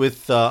charged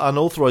with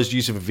unauthorized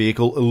use of a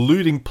vehicle,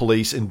 eluding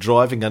police, and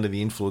driving under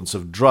the influence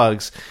of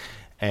drugs.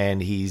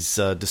 And he's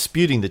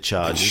disputing the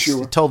charges.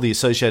 Sure. He told the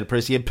Associated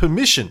Press he had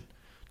permission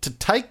to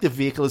take the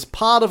vehicle as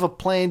part of a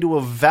plan to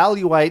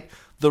evaluate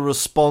the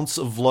response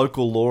of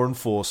local law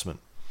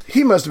enforcement.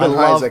 He must have been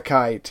high as a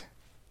kite.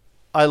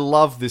 I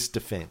love this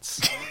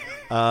defense.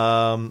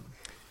 What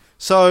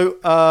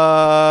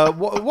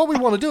we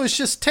want to do is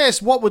just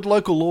test what would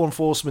local law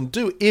enforcement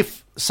do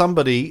if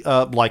somebody,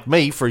 like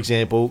me, for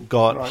example,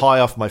 got high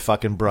off my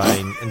fucking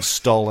brain and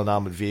stole an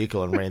armoured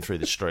vehicle and ran through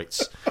the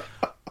streets.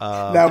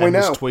 Now we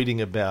know. Was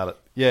tweeting about it.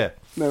 Yeah.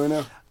 Now we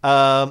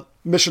know.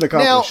 Mission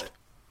accomplished.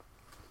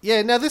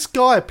 Now this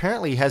guy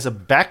apparently has a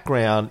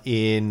background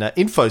in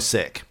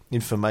InfoSec,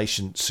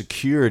 information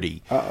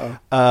security.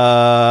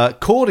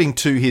 According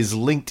to his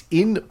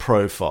LinkedIn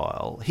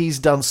profile, he's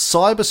done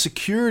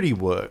cybersecurity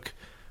work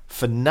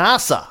for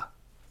NASA.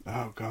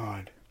 Oh,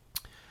 God.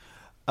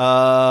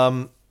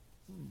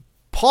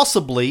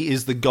 Possibly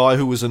is the guy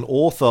who was an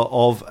author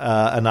of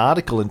an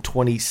article in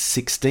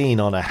 2016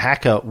 on a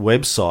hacker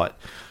website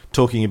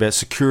talking about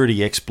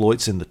security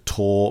exploits in the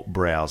Tor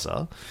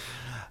browser.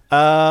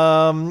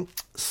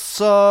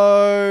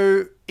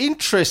 So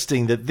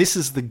interesting that this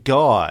is the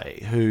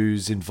guy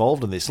who's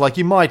involved in this. Like,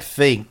 you might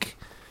think,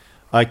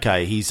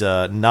 okay, he's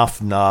a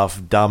nuff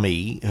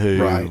dummy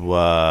who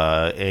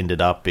ended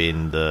up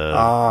in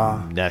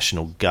the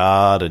National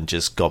Guard and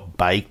just got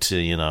baked,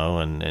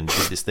 and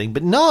did this thing.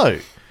 But no.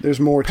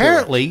 There's more to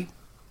it.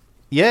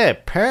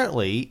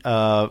 Apparently,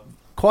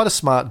 quite a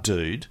smart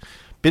dude,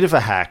 bit of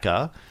a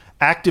hacker,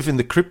 active in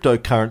the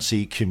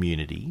cryptocurrency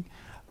community,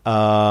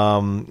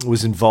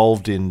 was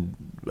involved in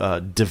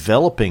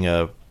developing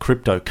a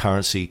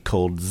cryptocurrency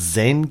called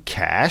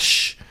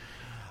Zencash.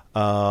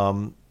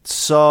 Involved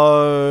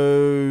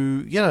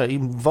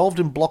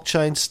in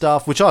blockchain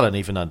stuff, which I don't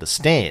even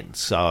understand.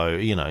 So,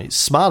 he's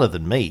smarter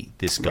than me,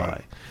 this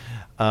guy.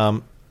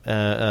 Right.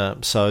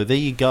 So there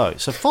you go.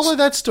 So follow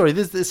that story.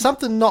 There's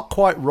something not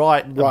quite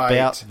right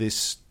about this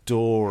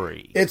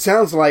story. It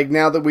sounds like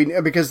now that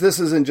because this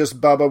isn't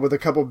just Bubba with a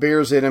couple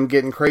beers in him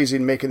getting crazy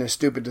and making a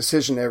stupid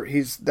decision that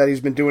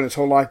he's been doing his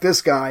whole life.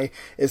 This guy,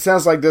 it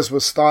sounds like this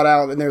was thought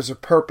out and there's a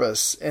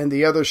purpose, and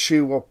the other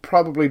shoe will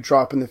probably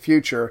drop in the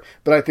future.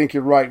 But I think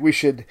you're right. We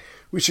should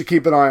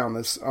keep an eye on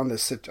this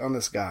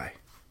guy.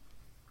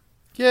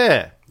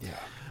 Yeah.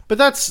 But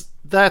that's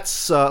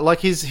like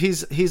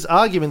his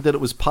argument that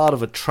it was part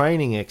of a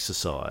training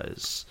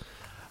exercise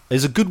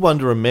is a good one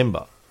to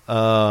remember.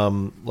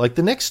 Like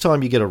the next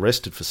time you get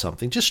arrested for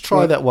something, just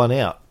try that one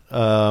out.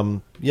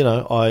 It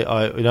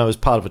was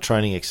part of a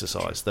training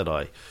exercise that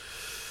I.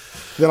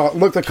 Then I'll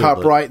look the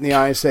cop right in the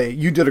eye and say,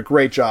 "You did a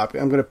great job.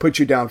 I'm going to put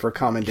you down for a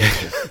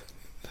commendation."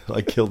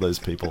 I killed those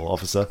people,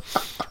 officer.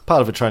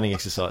 Part of a training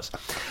exercise.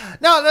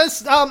 Now,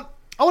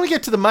 I want to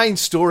get to the main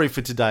story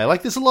for today.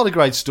 Like, there's a lot of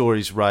great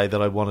stories, Ray,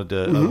 that I want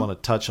to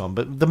touch on.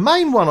 But the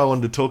main one I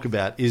wanted to talk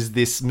about is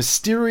this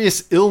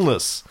mysterious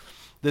illness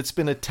that's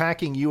been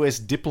attacking U.S.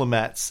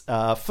 diplomats.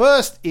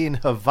 First in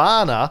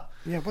Havana.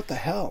 Yeah, what the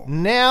hell?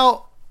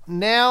 Now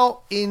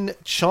in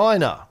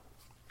China.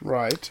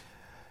 Right.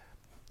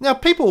 Now,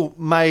 people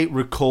may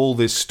recall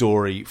this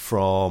story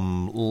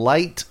from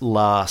late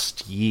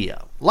last year.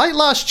 Late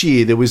last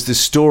year, there was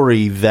this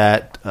story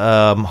that...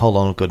 hold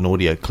on, I've got an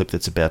audio clip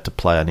that's about to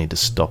play. I need to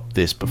stop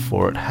this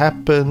before it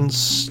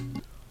happens.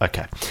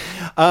 Okay.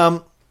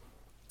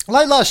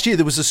 Late last year,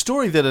 there was a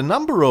story that a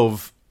number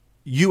of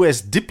US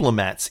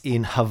diplomats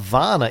in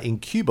Havana in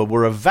Cuba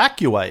were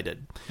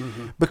evacuated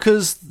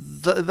because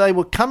they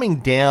were coming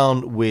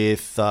down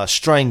with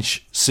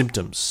strange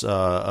symptoms,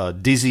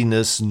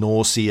 dizziness,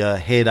 nausea,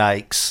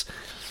 headaches,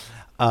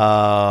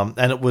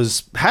 and it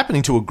was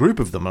happening to a group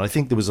of them. And I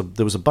think there was a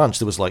bunch.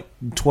 There was like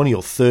 20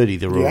 or 30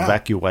 that were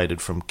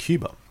evacuated from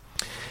Cuba.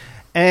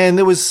 And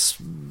there was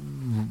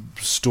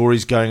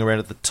stories going around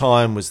at the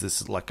time. Was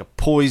this like a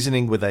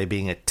poisoning? Were they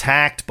being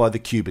attacked by the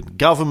Cuban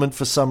government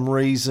for some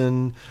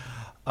reason?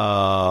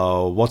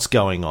 What's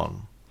going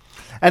on?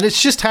 And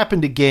it's just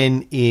happened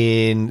again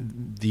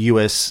in the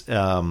US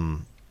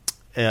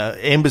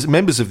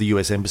members of the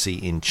US Embassy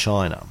in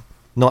China.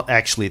 Not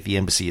actually at the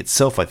embassy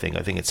itself, I think.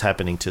 I think it's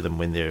happening to them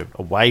when they're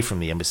away from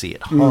the embassy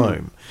at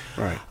home.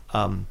 Right.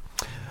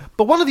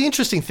 But one of the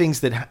interesting things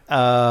that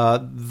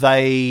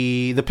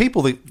the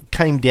people that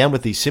came down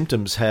with these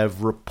symptoms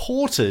have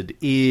reported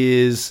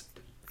is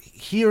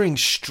hearing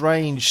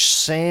strange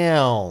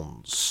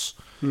sounds.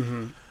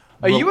 Mm-hmm.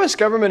 A U.S.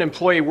 government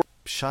employee...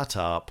 Shut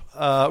up.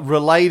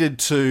 Related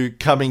to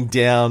coming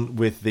down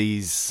with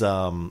these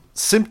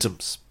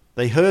symptoms.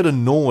 They heard a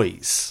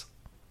noise.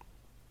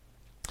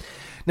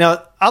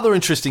 Now, other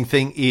interesting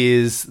thing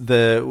is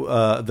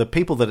the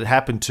people that it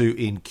happened to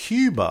in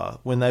Cuba,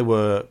 when they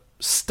were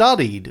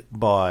studied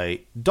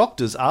by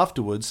doctors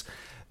afterwards,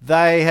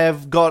 they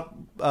have got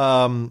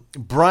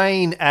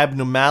brain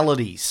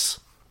abnormalities.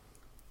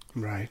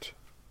 Right.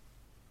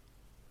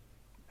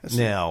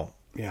 Now...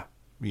 Yeah.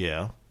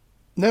 Yeah.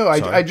 No,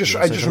 Sorry, I just you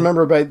wanna say something?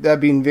 remember about that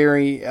being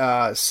very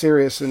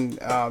serious, and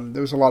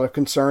there was a lot of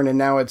concern, and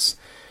now it's,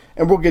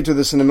 and we'll get to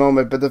this in a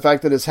moment, but the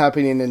fact that it's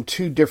happening in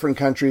two different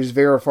countries,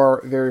 very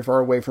far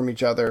away from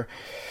each other.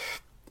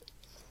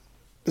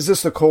 Is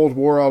this the Cold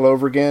War all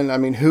over again? I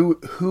mean,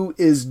 who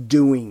is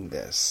doing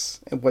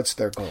this, and what's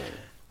their goal?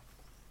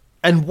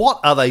 And what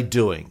are they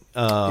doing?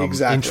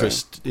 Exactly.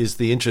 Interest is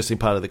the interesting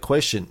part of the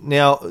question.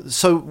 Now,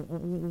 so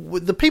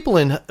the people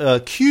in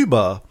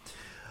Cuba,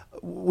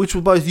 which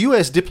were both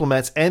US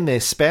diplomats and their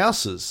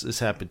spouses, this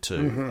happened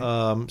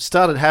to,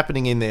 started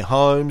happening in their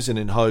homes and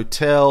in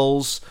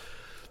hotels.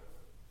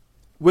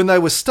 When they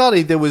were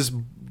studied, there was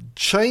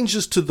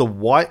changes to the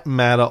white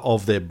matter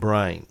of their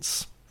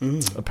brains,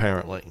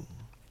 apparently.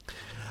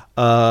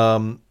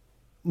 Now,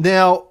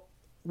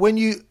 when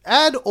you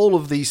add all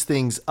of these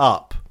things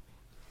up,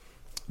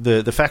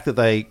 the fact that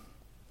they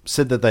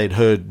said that they'd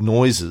heard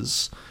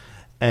noises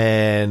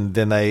and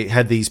then they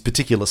had these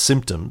particular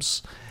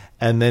symptoms,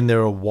 and then there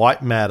are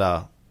white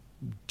matter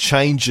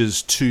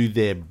changes to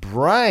their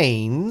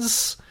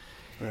brains,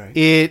 Right.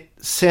 it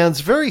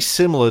sounds very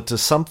similar to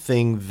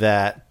something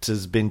that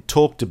has been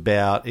talked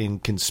about in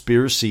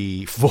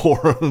conspiracy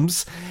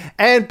forums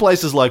and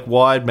places like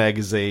Wired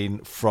magazine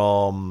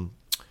from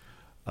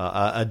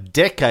a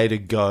decade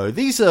ago.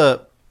 These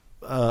are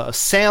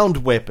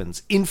sound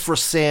weapons,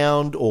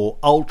 infrasound or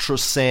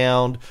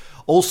ultrasound,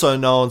 also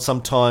known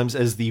sometimes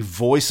as the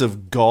voice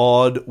of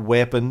God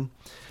weapon.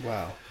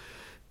 Wow.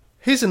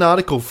 Here's an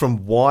article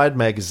from Wired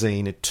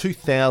magazine in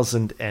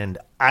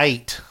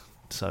 2008,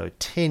 so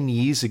 10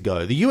 years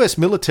ago. The US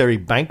military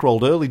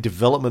bankrolled early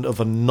development of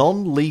a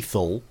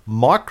non-lethal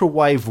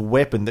microwave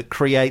weapon that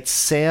creates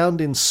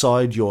sound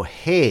inside your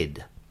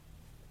head.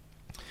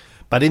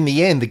 But in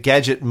the end, the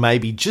gadget may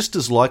be just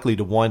as likely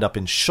to wind up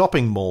in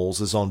shopping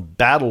malls as on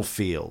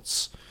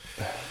battlefields.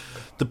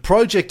 The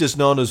project is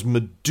known as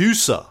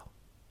Medusa,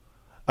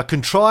 a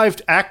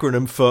contrived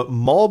acronym for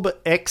Mob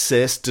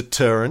Excess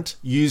Deterrent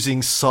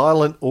using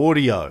silent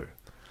audio.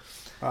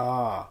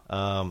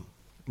 Now,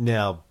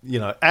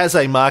 as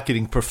a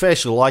marketing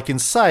professional, I can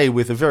say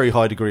with a very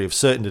high degree of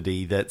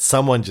certainty that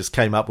someone just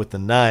came up with the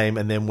name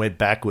and then went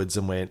backwards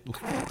and went,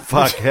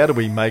 fuck, how do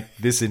we make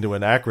this into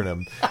an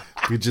acronym?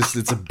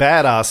 It's a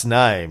badass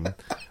name.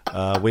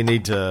 We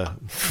need to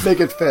Make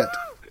it fit.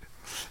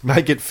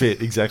 make it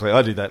fit. Exactly.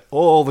 I do that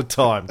all the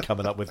time,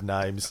 coming up with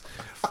names.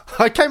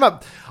 I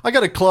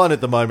got a client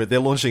at the moment. They're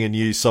launching a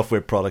new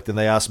software product and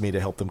they asked me to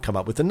help them come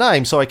up with a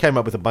name. So I came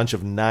up with a bunch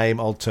of name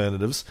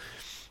alternatives.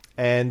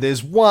 And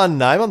there's one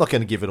name, I'm not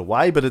going to give it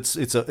away, but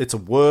it's a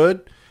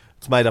word.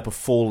 It's made up of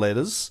 4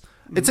 letters.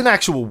 It's an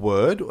actual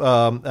word.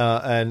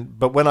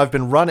 But when I've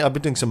been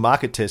doing some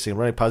market testing and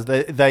running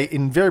puzzles, they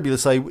invariably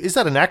say, is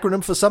that an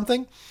acronym for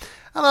something?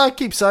 And I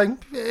keep saying,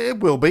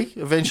 it will be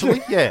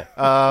eventually. Yeah.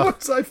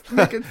 Once I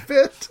make it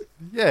fit.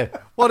 Yeah.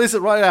 What is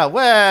it right now?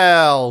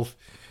 Well,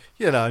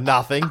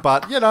 nothing.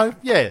 But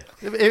yeah.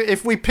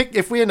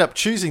 If we end up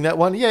choosing that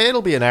one, yeah,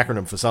 it'll be an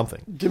acronym for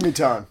something. Give me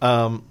time.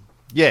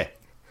 Yeah.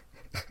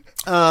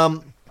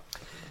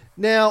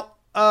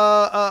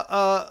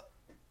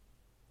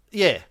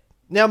 Yeah.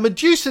 Now,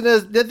 Medusa,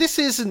 this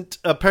isn't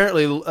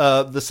apparently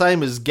the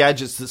same as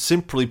gadgets that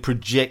simply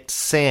project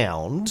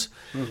sound.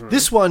 Mm-hmm.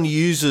 This one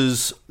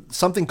uses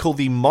something called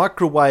the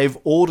microwave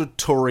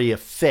auditory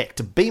effect.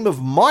 A beam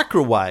of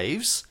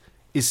microwaves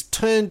is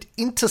turned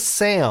into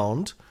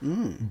sound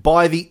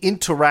by the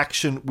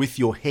interaction with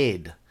your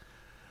head.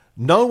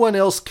 No one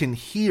else can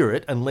hear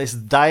it unless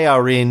they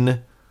are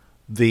in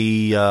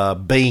the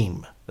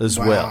beam as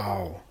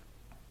well.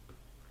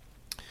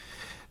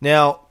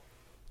 Now,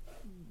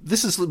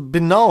 this has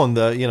been known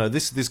that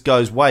this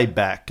goes way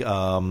back.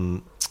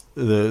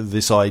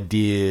 This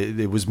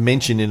idea, it was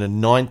mentioned in a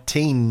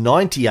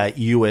 1998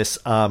 U.S.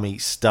 Army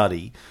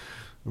study,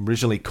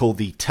 originally called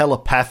the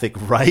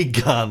telepathic ray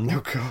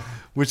gun,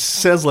 which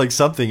sounds like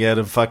something out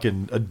of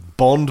fucking a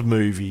Bond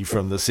movie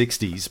from the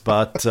 60s.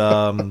 But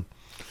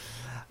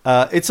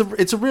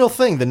it's a real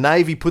thing. The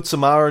Navy put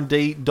some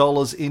R&D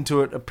dollars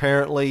into it,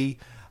 apparently.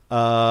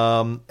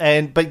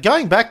 But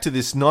going back to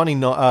this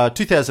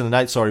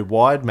 2008,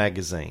 Wired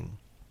magazine,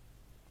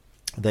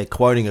 they're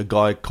quoting a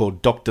guy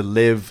called Dr.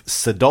 Lev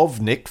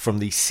Sadovnik from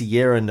the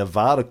Sierra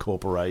Nevada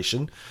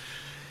Corporation.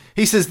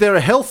 He says there are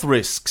health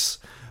risks,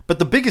 but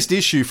the biggest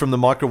issue from the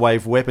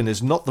microwave weapon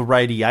is not the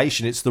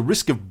radiation, it's the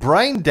risk of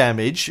brain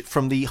damage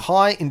from the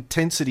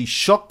high-intensity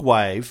shock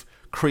wave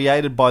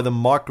created by the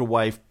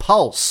microwave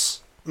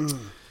pulse.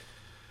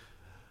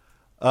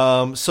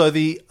 So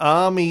the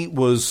Army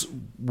was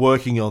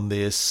working on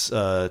this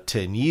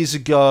 10 years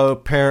ago,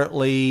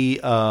 apparently,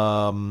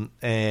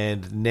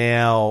 and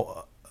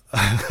now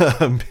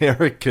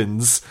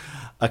Americans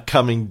are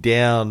coming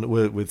down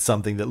with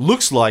something that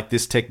looks like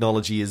this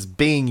technology is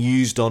being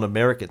used on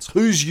Americans.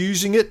 Who's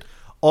using it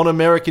on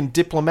American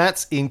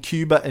diplomats in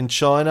Cuba and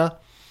China?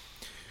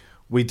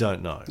 We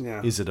don't know.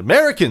 Yeah. Is it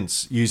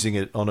Americans using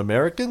it on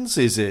Americans?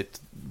 Is it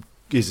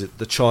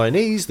the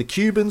Chinese, the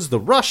Cubans, the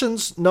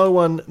Russians? No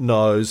one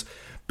knows.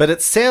 But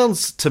it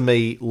sounds to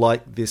me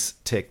like this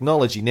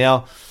technology.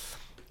 Now,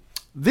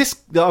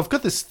 I've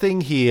got this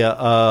thing here.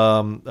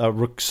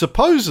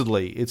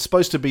 Supposedly, it's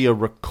supposed to be a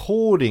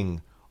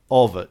recording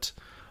of it.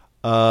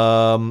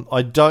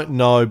 I don't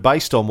know.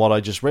 Based on what I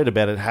just read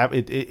about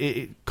it,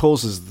 it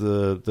causes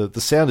the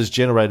sound is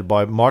generated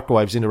by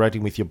microwaves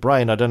interacting with your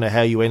brain. I don't know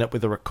how you end up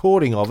with a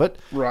recording of it.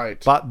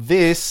 Right. But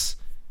this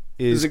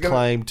is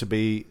claimed to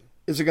be.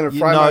 Is it going to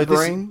fry my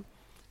brain?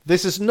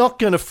 This is not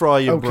going to fry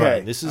your Okay.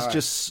 brain. This is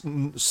just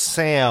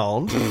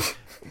sound.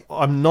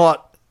 I'm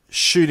not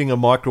shooting a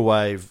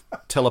microwave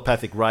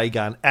telepathic ray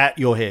gun at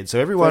your head. So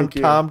everyone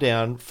calm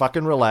down,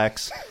 fucking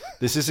relax.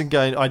 This isn't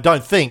going... I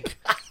don't think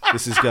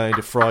this is going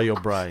to fry your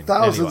brain.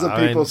 Thousands of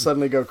people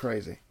suddenly go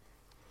crazy.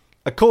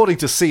 According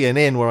to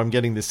CNN, where I'm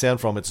getting this sound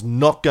from, it's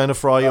not going to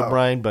fry your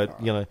brain,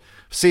 but,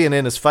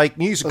 CNN is fake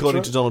news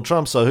according to Donald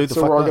Trump, so who the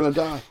fuck knows? So we're all going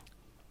to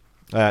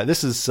die.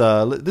 This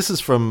is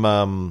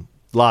from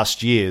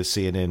last year.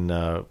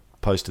 CNN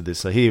posted this.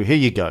 So here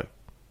you go.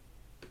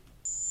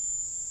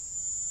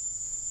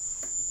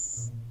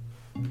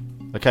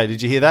 Okay,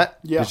 did you hear that?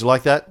 Yeah. Did you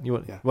like that? You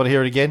want to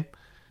hear it again?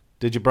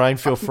 Did your brain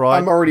feel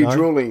fried? I'm already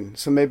drooling,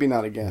 so maybe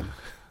not again.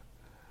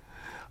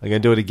 I'm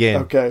going to do it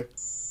again. Okay.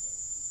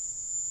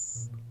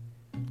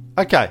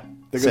 Okay.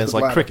 Sounds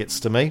like crickets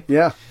to me.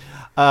 Yeah.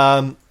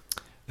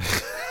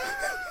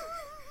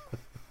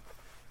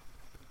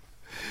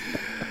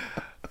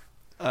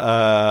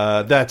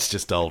 That's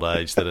just old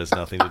age. That has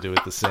nothing to do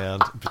with the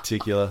sound in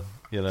particular,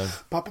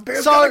 Papa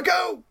Bear's gotta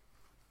go!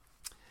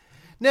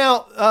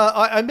 Now,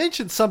 I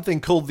mentioned something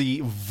called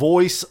the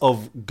Voice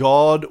of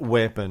God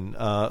weapon.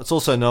 It's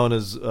also known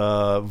as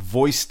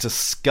voice to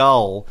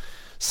skull,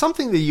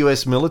 something the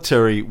US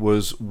military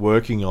was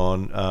working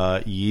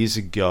on years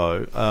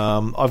ago.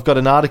 I've got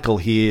an article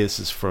here. This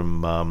is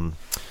from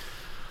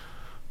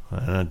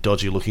a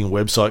dodgy-looking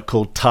website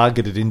called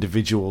Targeted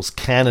Individuals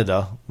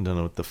Canada. I don't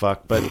know what the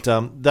fuck, but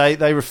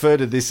they refer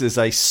to this as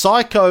a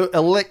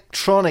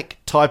psycho-electronic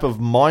type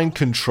of mind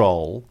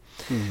control.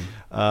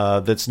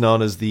 That's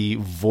known as the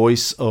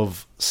voice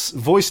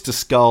to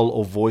skull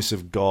or voice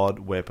of God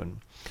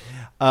weapon.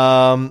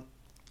 And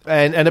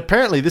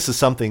apparently this is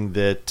something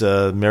that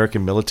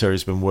American military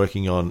has been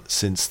working on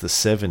since the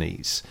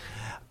 70s.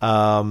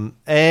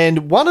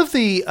 And one of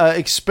the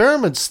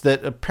experiments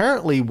that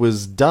apparently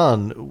was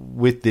done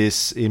with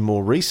this in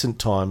more recent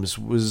times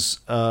was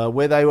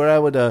where they were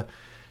able to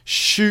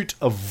shoot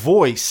a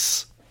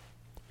voice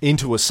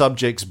into a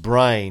subject's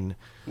brain.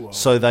 Whoa.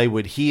 So they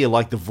would hear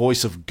like the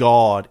voice of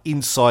God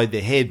inside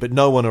their head, but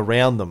no one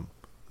around them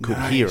could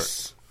hear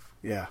it.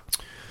 Yeah.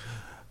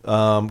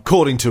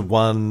 According to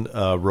one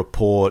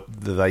report,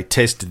 they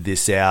tested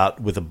this out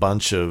with a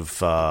bunch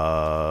of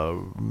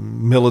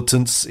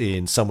militants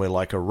in somewhere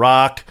like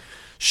Iraq.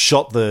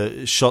 Shot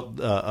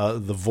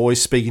the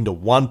voice speaking to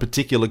one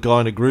particular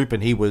guy in a group,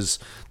 and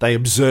they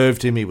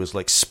observed him. He was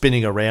like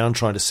spinning around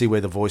trying to see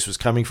where the voice was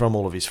coming from.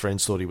 All of his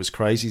friends thought he was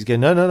crazy. He's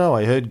going, no,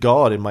 I heard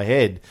God in my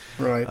head,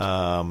 right?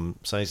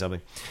 Saying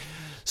something.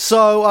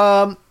 So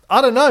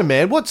I don't know,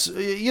 man. What's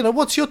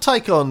your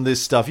take on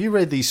this stuff? You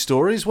read these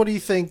stories. What do you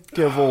think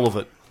of all of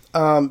it?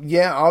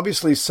 Yeah,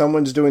 obviously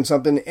someone's doing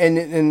something,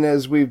 and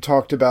as we've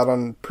talked about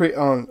on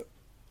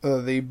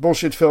the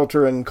bullshit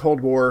filter and Cold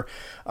War,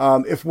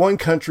 if one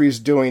country's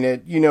doing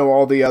it,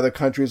 all the other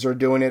countries are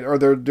doing it, or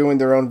they're doing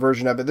their own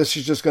version of it. This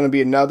is just going to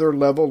be another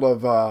level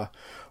of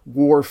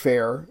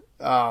warfare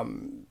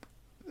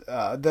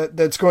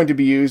that's going to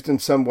be used in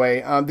some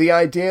way. The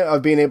idea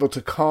of being able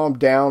to calm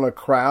down a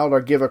crowd or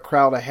give a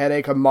crowd a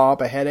headache, a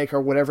mob a headache, or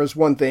whatever is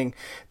one thing.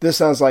 This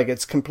sounds like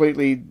it's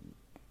completely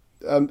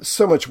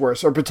so much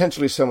worse, or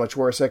potentially so much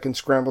worse. That can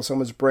scramble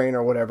someone's brain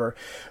or whatever.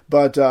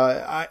 But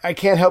I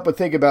can't help but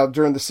think about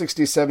during the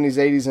 60s, 70s,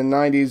 80s, and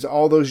 90s,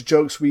 all those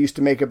jokes we used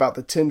to make about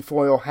the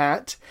tinfoil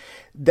hat.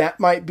 That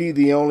might be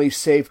the only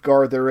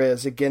safeguard there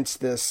is against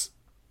this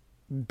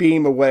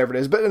beam or whatever it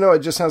is. But no, it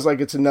just sounds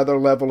like it's another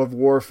level of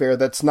warfare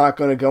that's not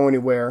going to go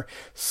anywhere.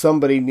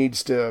 Somebody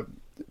needs to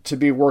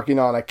be working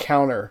on a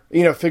counter,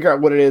 figure out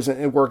what it is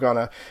and work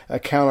on a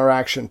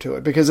counteraction to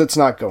it, because it's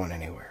not going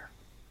anywhere.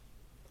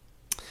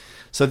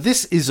 So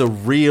this is a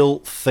real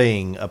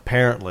thing,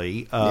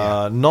 apparently,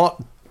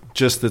 not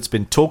just that's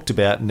been talked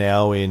about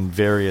now in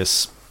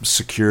various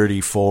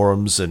security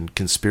forums and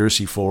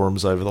conspiracy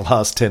forums over the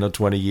last 10 or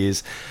 20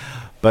 years,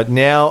 but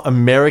now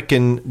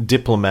American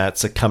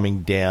diplomats are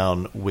coming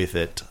down with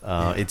it.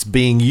 It's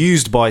being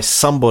used by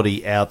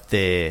somebody out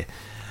there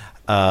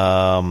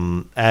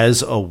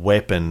as a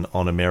weapon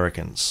on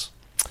Americans.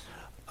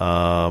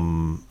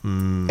 And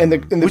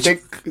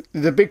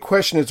the big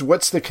question is,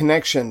 what's the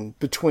connection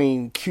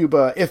between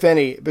Cuba, if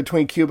any,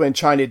 between Cuba and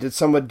China? Did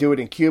someone do it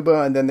in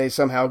Cuba and then they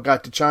somehow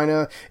got to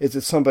China? Is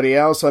it somebody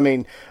else? I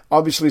mean,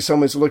 obviously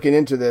someone's looking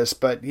into this,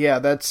 but yeah,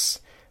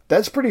 that's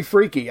pretty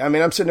freaky. I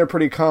mean, I'm sitting there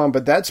pretty calm,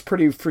 but that's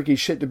pretty freaky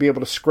shit to be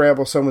able to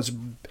scramble someone's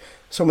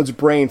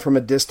brain from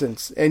a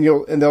distance, and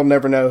they'll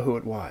never know who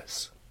it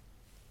was.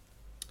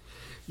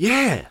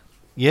 Yeah.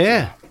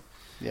 Yeah.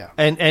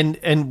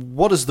 And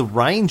what is the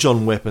range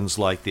on weapons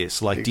like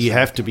this? Like, exactly. Do you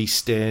have to be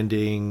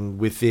standing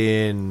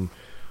within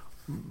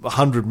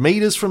 100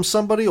 meters from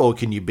somebody, or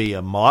can you be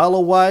a mile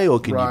away, or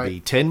can Right. you be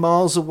 10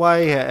 miles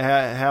away?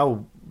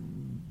 How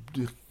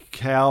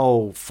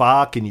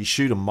far can you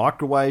shoot a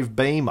microwave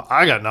beam?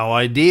 I got no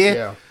idea.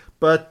 Yeah.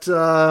 But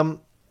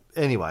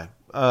anyway,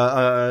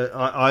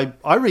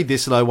 I read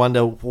this and I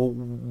wonder, well,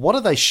 what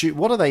are they shoot?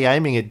 What are they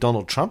aiming at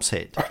Donald Trump's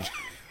head?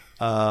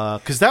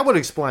 Because that would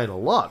explain a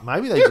lot.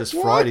 Maybe they just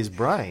fried his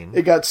brain.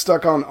 It got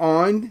stuck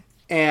on,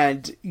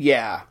 and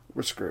yeah,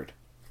 we're screwed.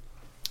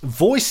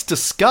 Voice to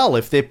skull.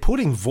 If they're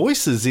putting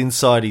voices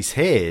inside his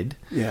head,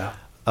 Yeah.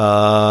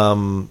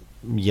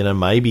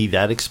 maybe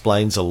that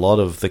explains a lot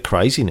of the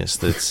craziness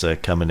that's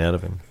coming out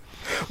of him.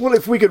 Well,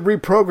 if we could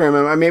reprogram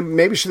him, I mean,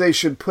 maybe they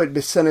should put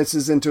the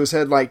sentences into his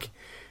head like,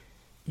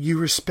 "You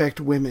respect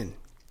women.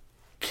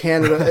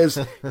 Canada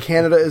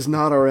is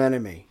not our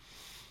enemy.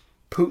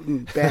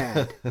 Putin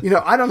bad."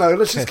 I don't know.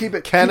 Let's just keep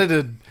it.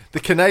 The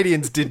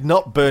Canadians did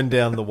not burn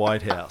down the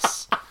White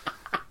House.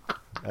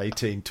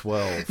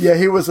 1812. Yeah,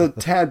 he was a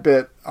tad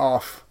bit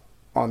off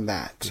on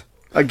that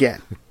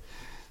again.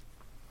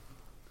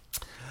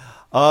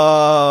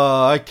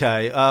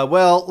 Okay.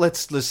 Well,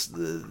 let's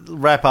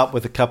wrap up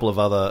with a couple of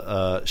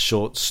other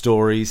short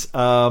stories.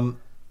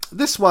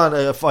 This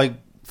one,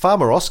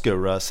 Farmer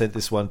Oscar sent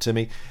this one to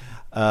me,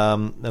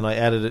 and I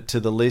added it to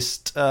the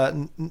list.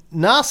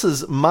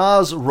 NASA's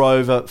Mars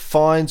rover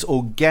finds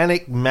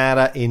organic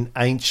matter in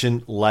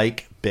ancient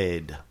lake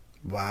bed.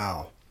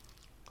 Wow.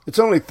 It's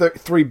only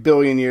 3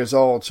 billion years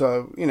old,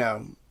 so,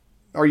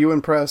 are you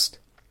impressed?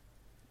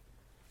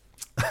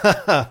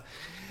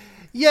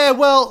 Yeah,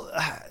 well,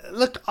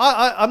 look,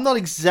 I'm not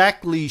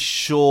exactly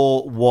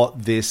sure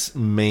what this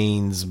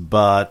means,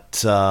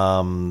 but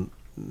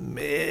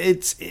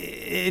let's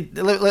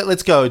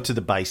go to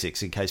the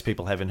basics in case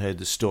people haven't heard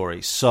the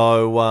story.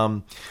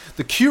 So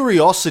the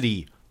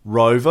Curiosity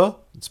rover,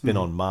 it's been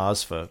on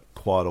Mars for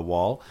quite a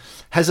while,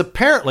 has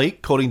apparently,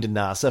 according to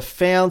NASA,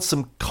 found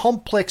some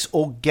complex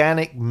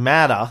organic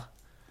matter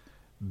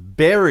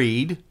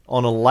buried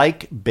on a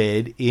lake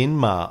bed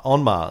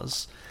on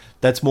Mars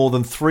that's more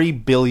than 3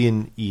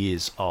 billion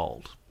years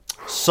old.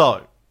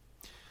 So,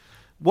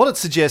 what it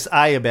suggests,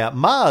 about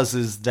Mars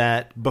is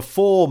that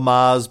before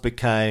Mars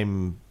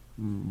became,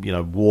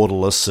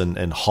 waterless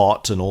and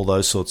hot and all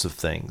those sorts of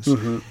things,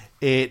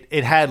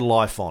 it had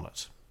life on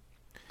it.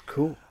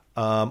 Cool.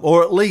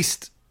 Or at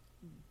least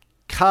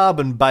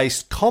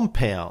carbon-based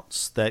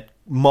compounds that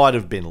might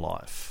have been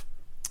life.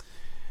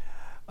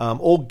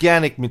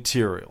 Organic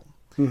material.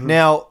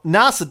 Now,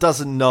 NASA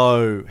doesn't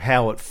know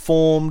how it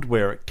formed,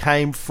 where it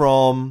came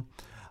from.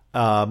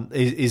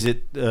 Is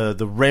it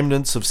the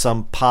remnants of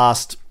some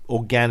past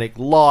organic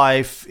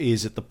life?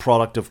 Is it the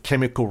product of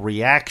chemical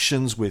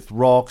reactions with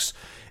rocks?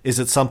 Is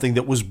it something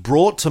that was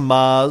brought to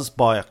Mars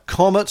by a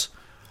comet?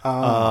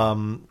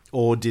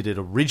 Or did it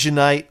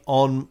originate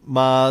on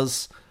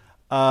Mars?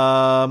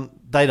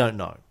 They don't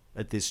know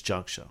at this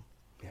juncture.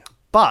 Yeah.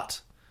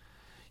 But,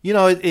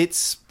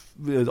 it's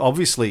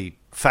obviously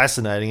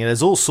fascinating and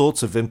has all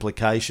sorts of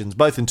implications,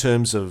 both in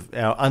terms of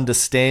our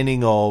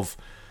understanding of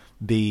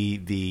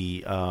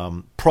the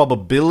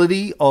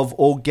probability of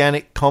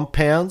organic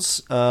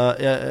compounds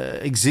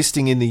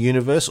existing in the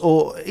universe,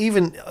 or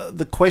even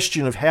the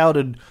question of how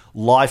did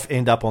life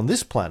end up on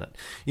this planet.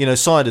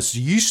 Scientists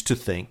used to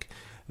think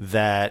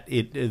that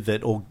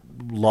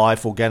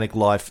organic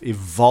life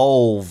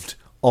evolved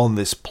on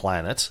this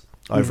planet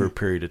over a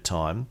period of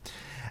time.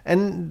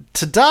 And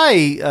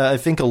today, I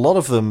think a lot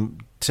of them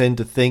tend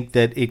to think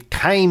that it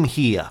came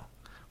here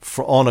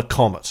on a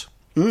comet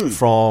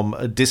from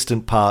a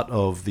distant part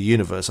of the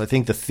universe. I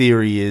think the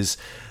theory is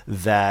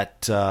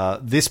that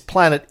this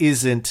planet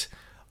isn't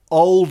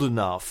old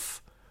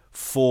enough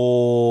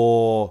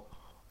for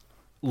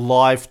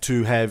life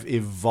to have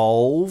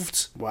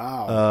evolved.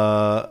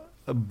 Wow.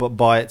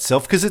 By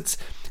itself,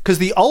 because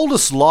the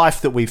oldest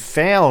life that we've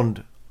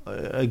found,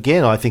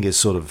 again, I think is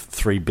sort of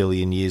 3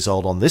 billion years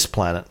old on this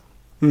planet.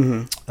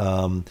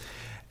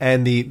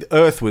 And the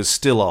Earth was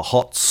still a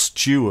hot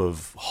stew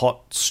of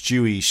hot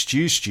stew.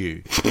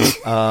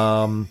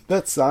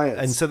 That's science.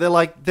 And so they're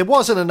like, there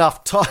wasn't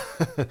enough time.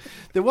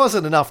 There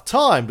wasn't enough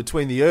time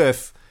between the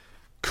Earth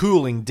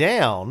cooling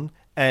down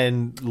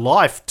and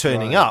life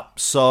turning up.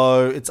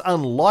 So it's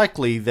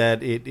unlikely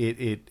that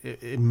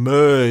it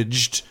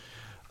emerged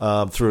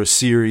through a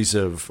series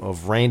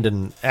of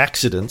random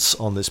accidents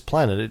on this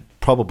planet. It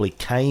probably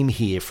came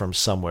here from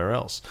somewhere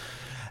else.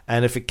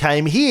 And if it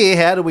came here,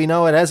 how do we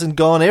know it hasn't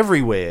gone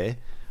everywhere?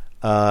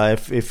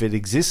 If it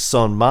exists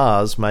on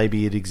Mars,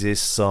 maybe it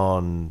exists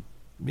on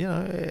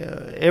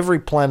every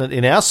planet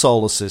in our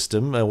solar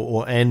system,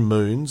 and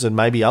moons, and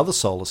maybe other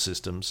solar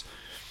systems.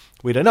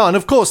 We don't know. And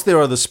of course, there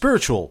are the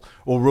spiritual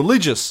or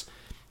religious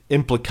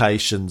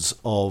implications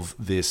of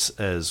this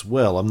as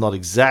well. I'm not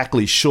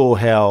exactly sure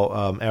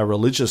how our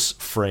religious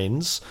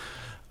friends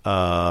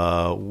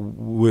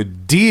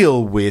would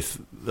deal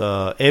with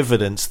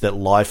evidence that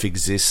life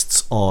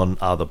exists on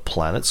other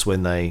planets,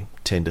 when they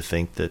tend to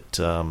think that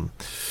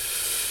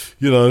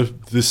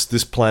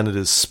this planet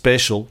is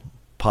special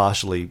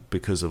partially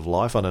because of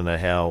life. I don't know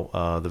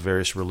how the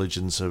various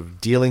religions are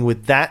dealing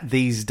with that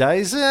these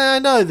days. I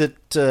know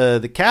that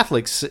the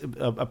Catholics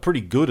are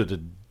pretty good at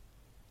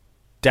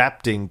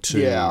adapting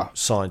to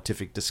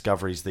scientific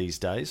discoveries these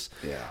days.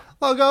 Yeah.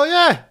 They'll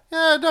go,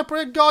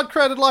 God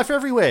created life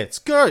everywhere. It's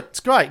good. It's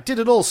great. Did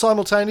it all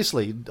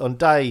simultaneously on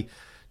day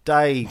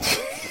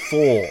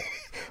 4.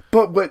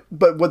 But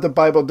what the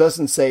Bible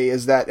doesn't say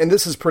is that, and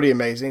this is pretty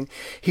amazing,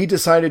 he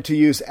decided to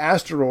use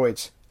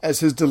asteroids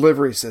as his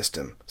delivery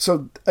system.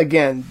 So,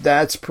 again,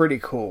 that's pretty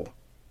cool.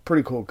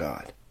 Pretty cool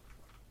God.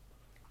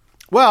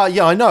 Well,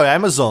 yeah, I know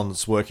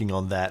Amazon's working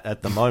on that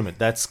at the moment.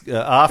 That's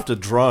after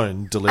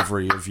drone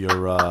delivery of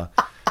your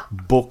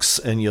books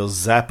and your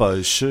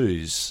Zappos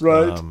shoes.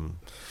 Right.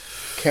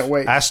 Can't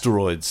wait.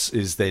 Asteroids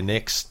is their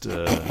next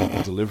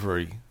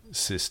delivery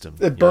system.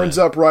 It burns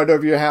up right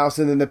over your house,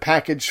 and then the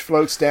package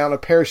floats down, a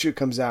parachute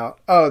comes out.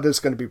 Oh, this is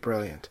going to be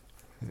brilliant.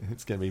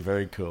 It's going to be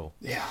very cool.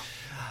 Yeah.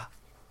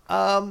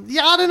 I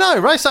don't know,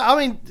 Ray. So, I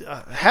mean,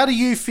 how do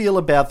you feel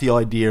about the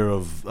idea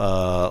of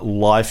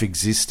life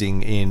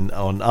existing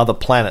on other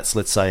planets,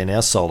 let's say in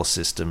our solar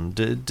system?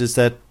 Does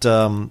that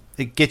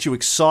it get you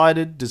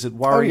excited? Does it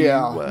worry you?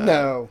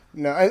 No.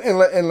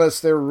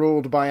 Unless they're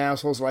ruled by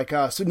assholes like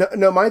us.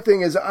 No, my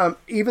thing is,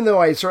 even though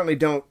I certainly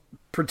don't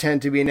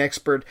pretend to be an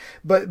expert,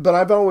 but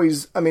I've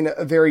always, at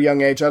a very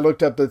young age,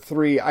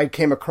 I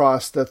came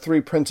across the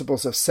 3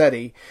 principles of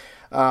SETI.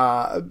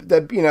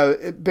 That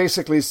it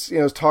basically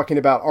is talking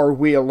about, are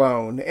we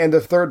alone? And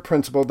the third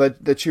principle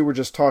that you were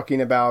just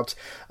talking about,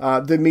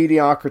 the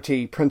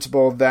mediocrity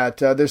principle, that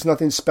there's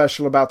nothing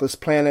special about this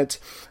planet.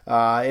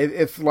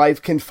 If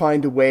life can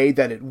find a way,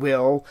 that it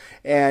will,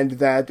 and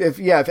that if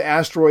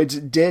asteroids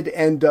did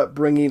end up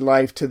bringing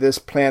life to this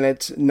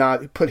planet,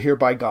 not put here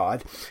by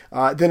God,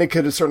 then it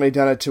could have certainly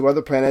done it to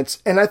other planets.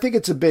 And I think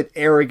it's a bit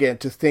arrogant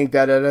to think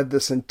that out of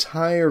this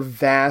entire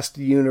vast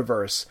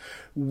universe,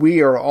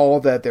 we are all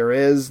that there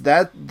is.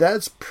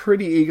 That's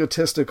pretty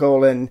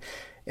egotistical, and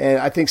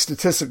I think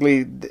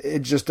statistically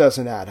it just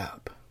doesn't add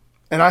up.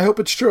 And I hope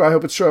it's true. I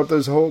hope it's true. If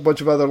there's a whole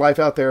bunch of other life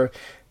out there,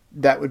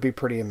 that would be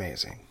pretty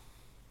amazing.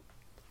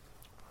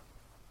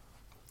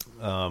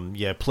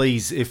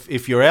 Please,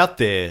 if you're out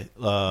there,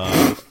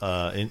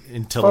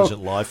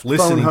 intelligent life,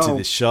 listening to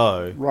this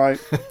show, right?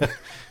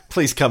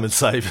 Please come and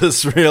save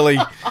us. Really,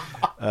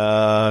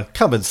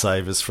 come and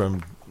save us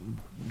from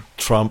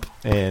Trump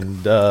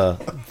and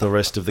the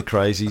rest of the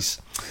crazies.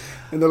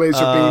 And the laser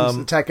beams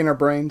attacking our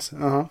brains.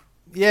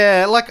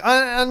 Yeah,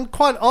 and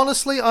quite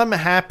honestly, I'm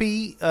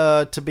happy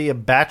to be a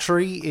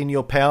battery in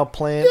your power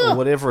plant or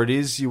whatever it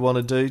is you want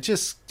to do.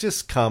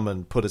 Just come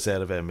and put us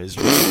out of our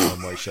misery in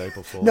some way, shape,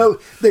 or form. No,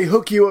 they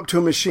hook you up to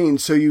a machine,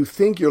 so you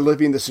think you're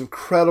living this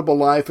incredible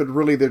life, and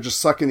really they're just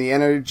sucking the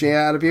energy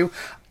out of you.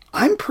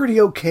 I'm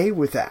pretty okay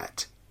with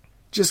that.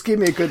 Just give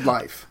me a good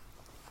life.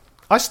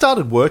 I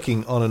started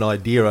working on an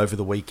idea over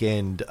the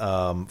weekend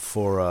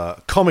for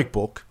a comic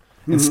book.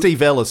 And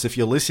Steve Ellis, if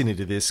you're listening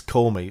to this,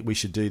 call me. We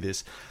should do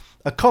this.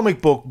 A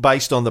comic book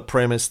based on the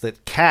premise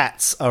that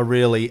cats are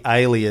really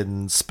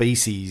alien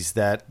species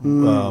that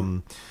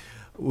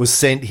was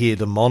sent here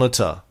to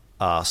monitor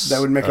us.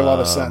 That would make a lot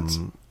of sense.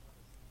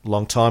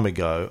 Long time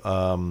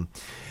ago.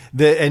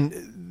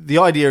 The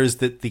idea is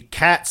that the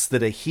cats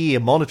that are here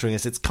monitoring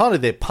us, it's kind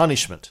of their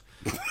punishment.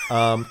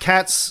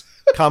 Cats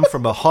come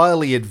from a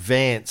highly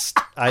advanced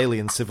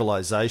alien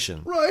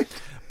civilization. Right.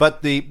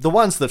 But the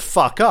ones that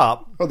fuck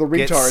up... Oh, the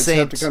retards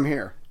have to come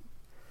here.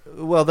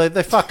 Well,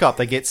 they fuck up.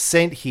 They get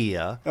sent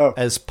here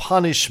as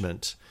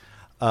punishment.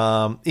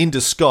 In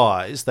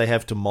disguise, they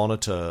have to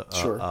monitor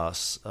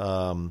us.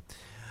 And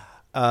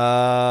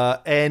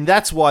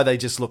that's why they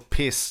just look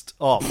pissed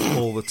off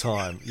all the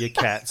time, your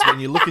cats. When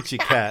you look at your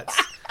cats...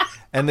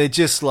 And they're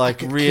just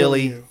like,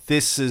 really,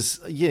 this is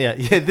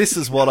this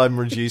is what I'm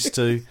reduced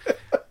to.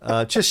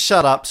 Just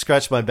shut up,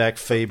 scratch my back,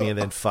 feed me, and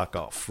then fuck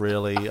off.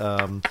 Really,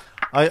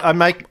 I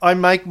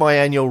make my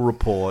annual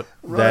report.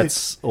 Right.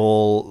 That's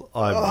all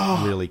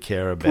I really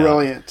care about.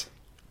 Brilliant.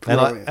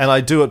 And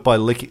I do it by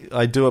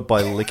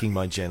licking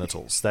my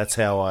genitals. That's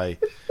how I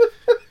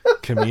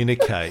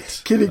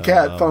communicate. Kitty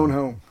cat, phone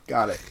home.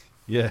 Got it.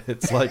 Yeah,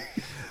 it's like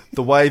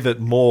the way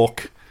that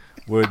Mork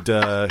would,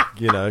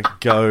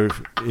 go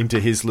into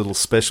his little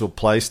special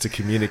place to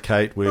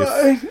communicate with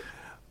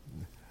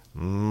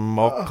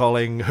Mork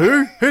calling...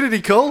 Who? Who did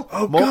he call?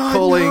 Oh, Mork God,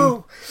 calling...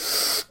 no.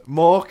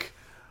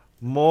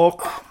 Mork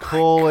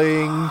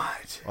calling...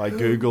 God. I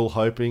Google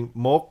hoping...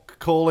 Mork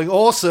calling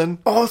Orson.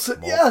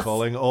 Orson, Mork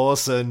calling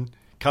Orson.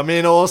 Come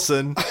in,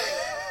 Orson.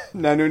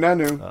 Nanu.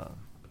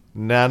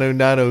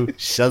 Nanu.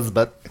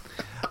 Shazbat.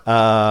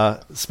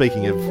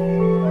 Speaking of...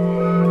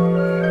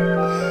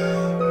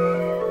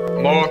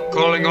 Mork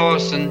calling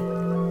Orson.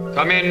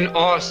 Come in,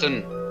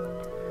 Orson.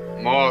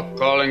 Mork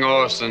calling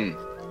Orson.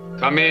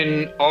 Come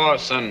in,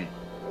 Orson.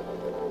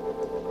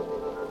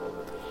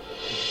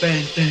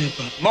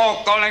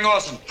 Mork calling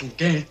Orson.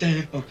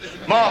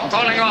 Mork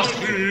calling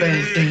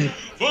Orson.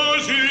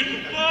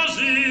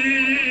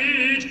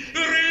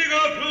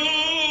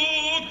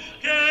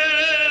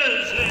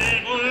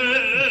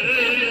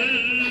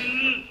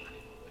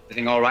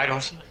 everything all right,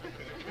 Orson?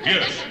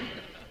 Yes.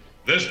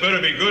 This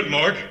better be good,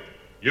 Mort.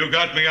 You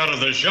got me out of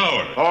the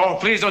shower. Oh,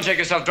 please don't shake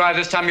yourself dry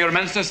this time, Your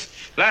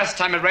Immenseness. Last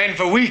time it rained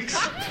for weeks.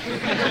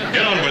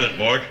 Get on with it,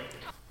 Mort.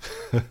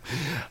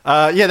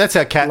 Yeah, that's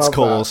how cats Love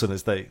call that. Orson,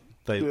 as they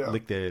Yeah.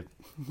 lick their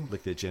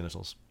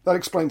genitals. That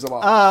explains a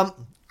lot.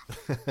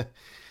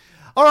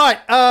 All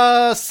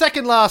right,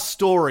 second last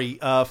story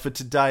for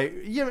today.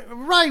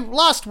 Ray,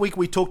 last week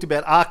we talked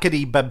about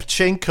Arkady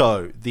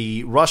Babchenko,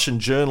 the Russian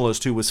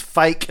journalist who was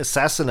fake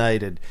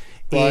assassinated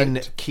in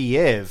Right.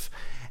 Kiev.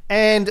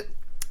 And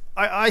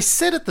I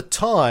said at the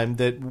time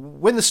that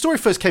when the story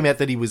first came out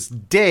that he was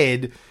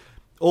dead,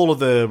 all of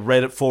the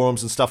Reddit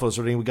forums and stuff I was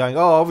reading were going,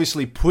 oh,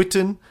 obviously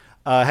Putin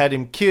had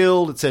him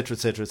killed, etc.,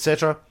 etc.,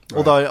 etc.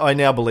 Although I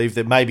now believe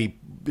that maybe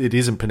it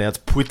isn't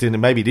pronounced Putin,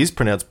 and maybe it is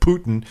pronounced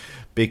Putin,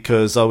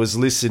 because I was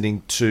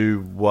listening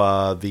to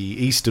the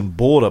Eastern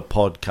Border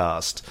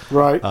podcast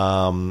Right.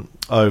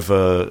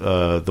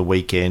 over the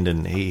weekend,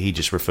 and he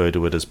just referred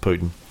to it as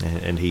Putin,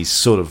 and he's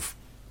sort of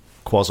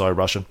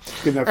quasi-Russian.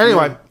 Good enough for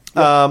Anyway, me.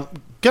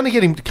 going to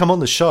get him to come on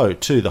the show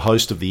too, the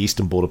host of the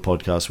Eastern Border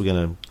podcast. We're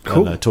going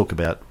to talk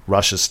about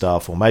Russia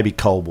stuff, or maybe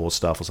Cold War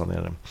stuff or something.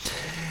 I don't know.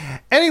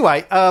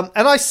 Anyway,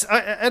 and I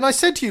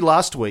said to you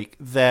last week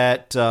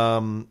that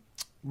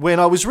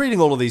when I was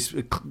reading all of these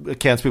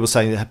accounts, people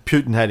saying that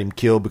Putin had him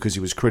killed because he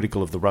was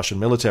critical of the Russian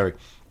military,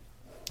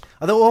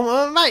 I thought,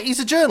 well, mate, he's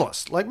a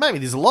journalist. Like, maybe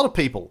there's a lot of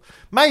people.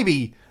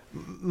 Maybe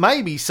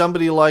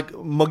somebody like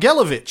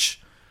Mogilevich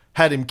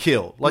had him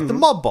killed, like the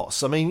mob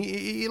boss. I mean,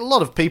 a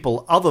lot of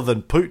people other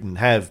than Putin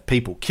have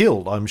people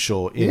killed, I'm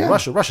sure, in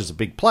Russia. Russia's a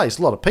big place.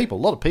 A lot of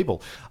people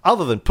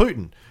other than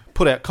Putin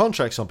put out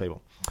contracts on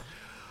people.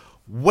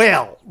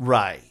 Well,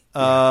 Ray,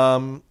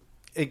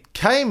 it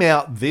came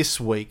out this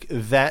week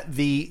that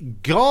the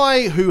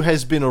guy who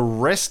has been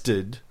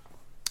arrested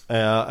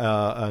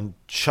and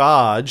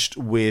charged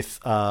with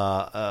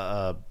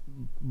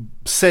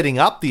setting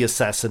up the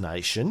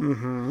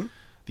assassination,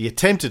 the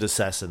attempted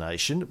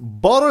assassination,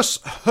 Boris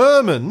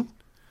Herman,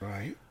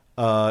 Right.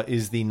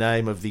 is the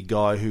name of the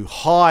guy who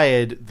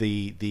hired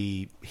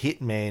the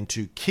hitman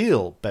to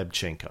kill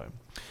Babchenko.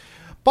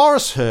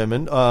 Boris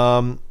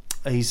Herman,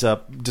 he's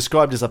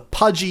described as a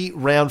pudgy,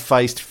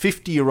 round-faced,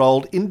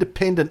 50-year-old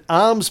independent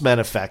arms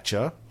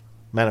manufacturer.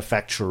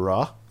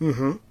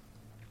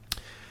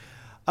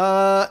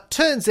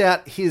 Turns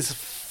out his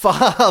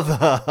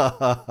father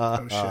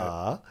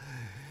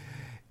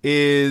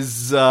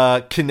is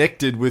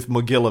connected with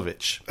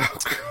Mogilevich.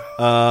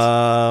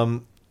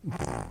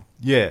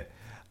 Yeah.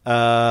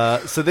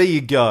 So there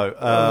you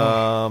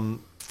go.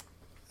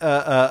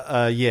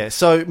 Yeah.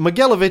 So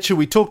Mogilevich, who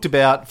we talked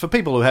about, for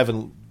people who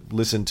haven't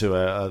listened to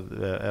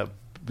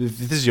if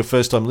this is your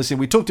first time listening,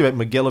 we talked about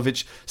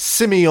Mogilevich,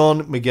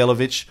 Simeon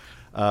Mogilevich,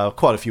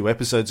 quite a few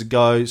episodes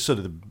ago, sort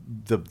of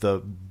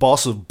the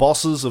boss of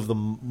bosses of the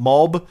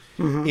mob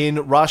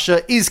in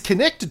Russia, is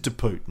connected to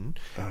Putin.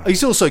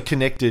 He's also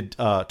connected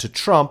to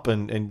Trump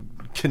and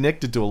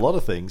connected to a lot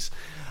of things.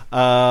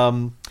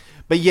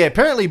 But yeah,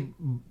 apparently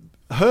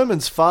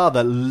Herman's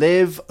father,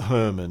 Lev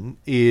Herman,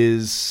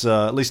 is,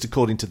 at least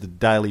according to the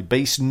Daily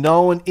Beast,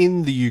 known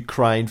in the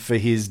Ukraine for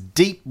his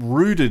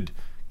deep-rooted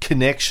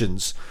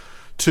connections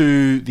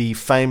to the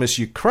famous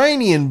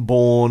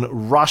Ukrainian-born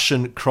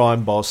Russian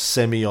crime boss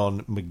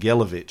Semyon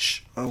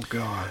Mogilevich. Oh,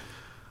 God.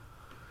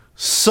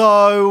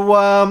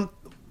 So,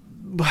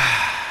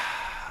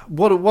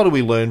 what do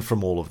we learn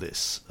from all of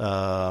this?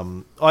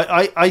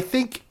 I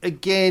think,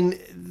 again,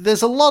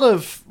 there's a lot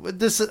of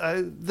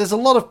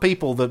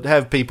people that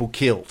have people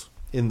killed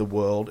in the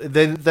world.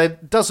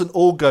 That doesn't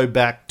all go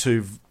back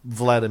to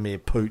Vladimir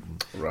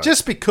Putin. Right.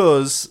 Just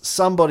because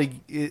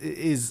somebody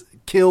is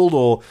killed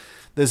or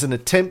there's an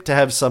attempt to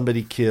have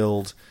somebody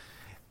killed,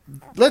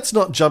 let's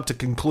not jump to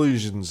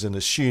conclusions and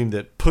assume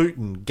that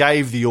Putin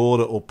gave the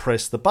order or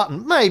pressed the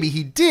button. Maybe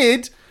he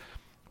did,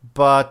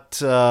 but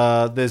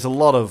there's a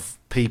lot of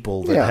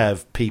people that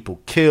have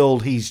people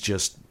killed. He's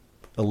just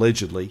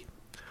allegedly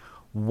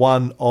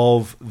one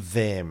of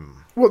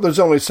them. Well, there's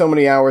only so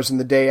many hours in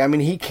the day. I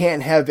mean, he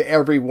can't have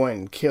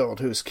everyone killed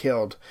who's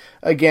killed.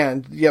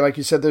 Again, yeah, like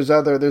you said,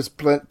 there's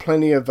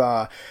plenty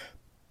of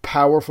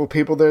powerful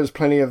people. There's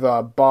plenty of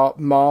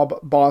mob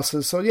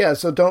bosses. So yeah,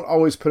 so don't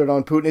always put it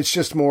on Putin. It's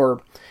just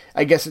more,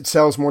 I guess it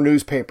sells more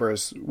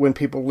newspapers when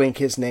people link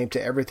his name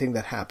to everything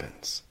that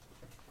happens.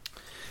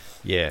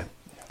 Yeah.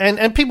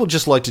 And people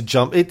just like to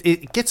jump.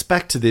 It gets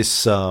back to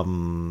this.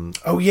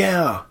 Oh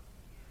yeah,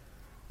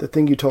 the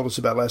thing you told us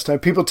about last time.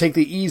 People take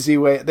the easy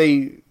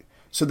way.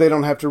 So they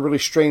don't have to really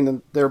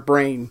strain their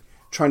brain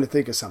trying to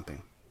think of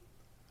something.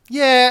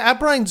 Yeah, our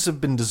brains have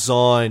been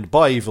designed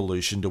by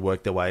evolution to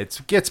work their way.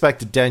 It gets back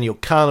to Daniel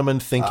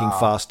Kahneman, thinking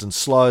fast and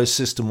slow,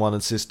 System 1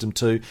 and System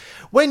 2.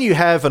 When you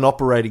have an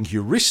operating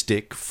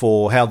heuristic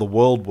for how the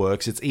world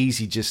works, it's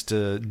easy just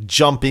to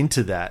jump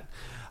into that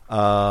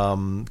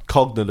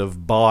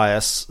cognitive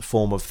bias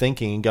form of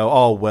thinking and go,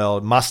 oh, well,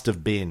 it must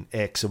have been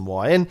X and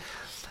Y. And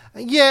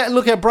Yeah,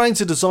 look, our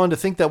brains are designed to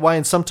think that way,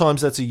 and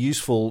sometimes that's a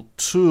useful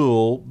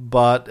tool,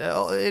 but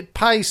it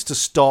pays to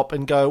stop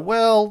and go,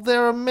 well,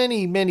 there are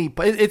many.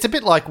 It's a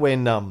bit like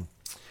when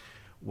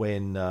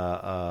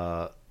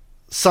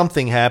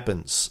something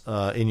happens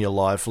in your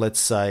life.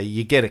 Let's say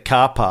you get a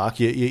car park.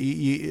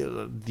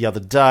 You the other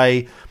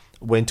day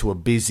went to a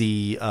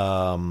busy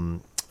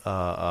part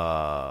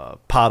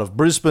of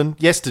Brisbane.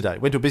 Yesterday,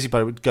 went to a busy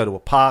part. Go to a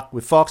park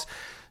with Fox.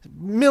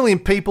 Million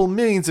people,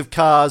 millions of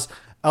cars.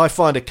 I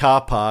find a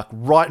car park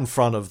right in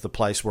front of the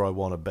place where I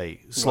want to be.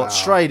 Slot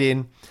straight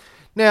in.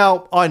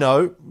 Now, I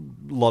know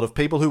a lot of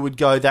people who would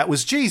go, that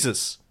was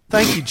Jesus.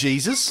 Thank you,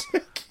 Jesus,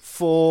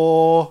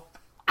 for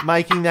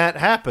making that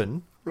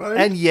happen. Right.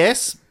 And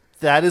yes,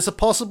 that is a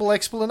possible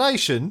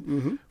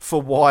explanation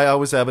for why I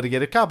was able to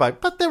get a car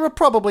park. But there are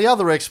probably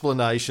other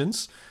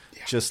explanations.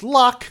 Yeah. Just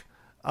luck.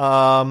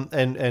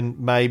 And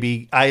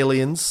maybe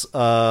aliens.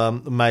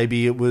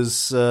 Maybe it was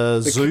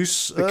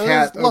Zeus. The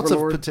cat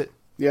overlord.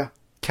 Yeah.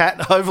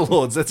 Cat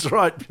overlords, that's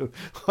right.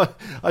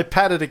 I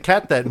patted a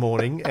cat that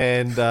morning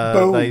and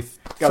they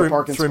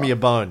threw me a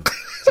bone,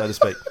 so to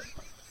speak.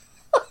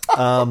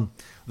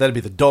 That'd be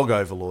the dog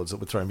overlords that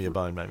would throw me a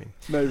bone, maybe.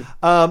 There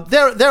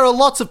are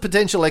lots of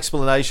potential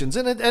explanations,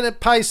 and it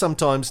pays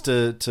sometimes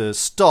to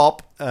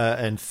stop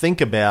and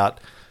think about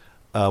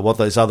what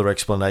those other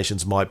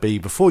explanations might be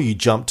before you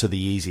jump to the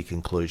easy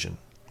conclusion.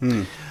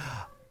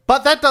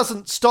 But that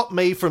doesn't stop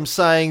me from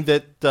saying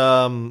that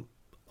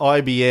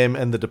IBM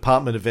and the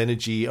Department of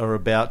Energy are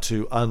about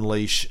to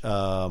unleash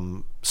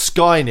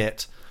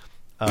Skynet,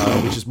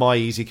 which is my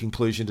easy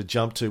conclusion to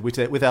jump to.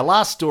 With our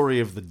last story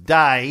of the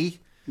day,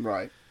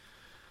 right?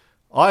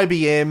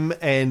 IBM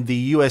and the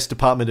US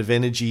Department of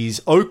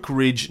Energy's Oak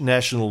Ridge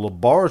National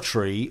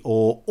Laboratory,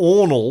 or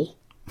ORNL,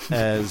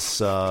 as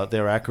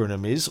their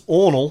acronym is,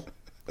 ORNL,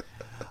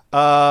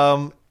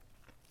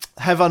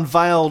 have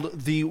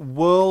unveiled the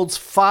world's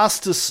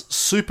fastest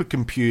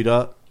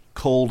supercomputer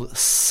called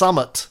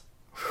Summit.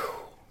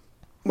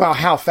 Well,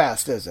 how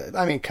fast is it?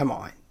 I mean, come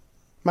on.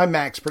 My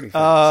Mac's pretty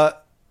fast.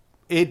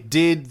 It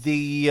did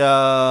the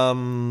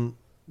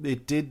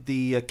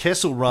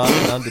Kessel run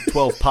in under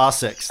 12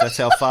 parsecs. That's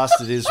how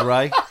fast it is,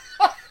 Ray.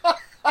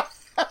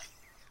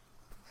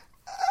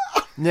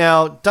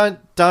 Now,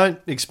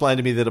 don't explain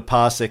to me that a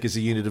parsec is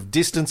a unit of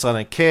distance. I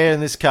don't care. In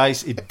this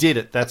case, it did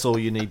it. That's all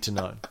you need to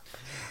know.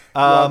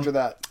 Roger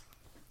that.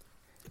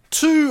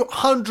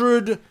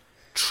 200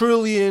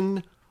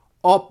 trillion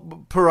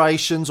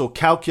operations or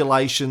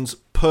calculations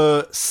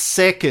per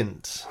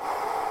second.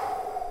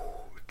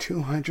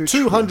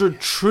 200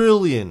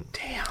 trillion.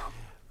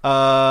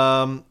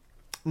 Damn.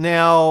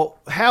 Now,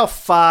 how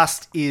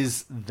fast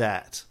is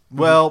that?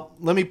 Well,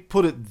 let me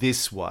put it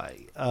this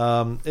way.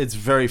 It's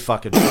very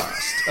fucking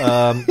fast.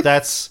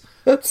 That's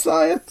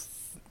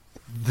science.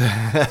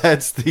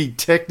 That's the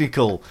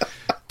technical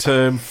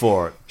term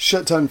for it.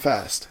 Shit ton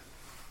fast.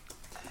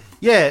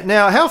 Yeah.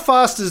 Now, how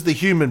fast is the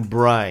human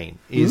brain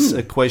is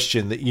a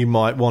question that you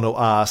might want to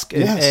ask.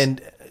 And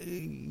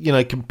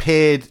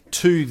compared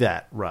to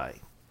that,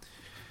 Ray.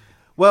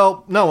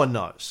 Well, no one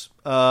knows.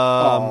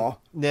 Now,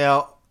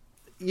 no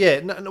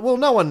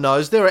one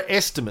knows. There are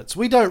estimates.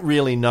 We don't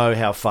really know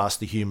how fast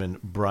the human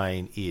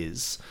brain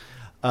is.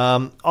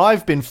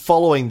 I've been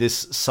following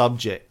this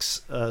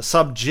subject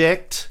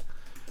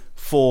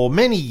for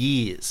many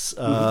years.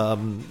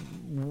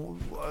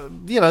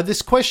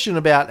 This question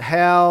about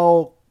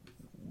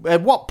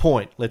at what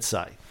point, let's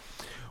say,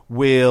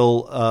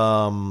 will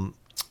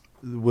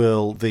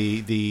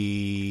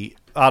the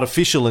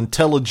artificial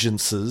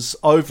intelligences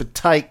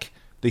overtake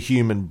the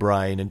human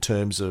brain in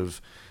terms of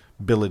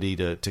ability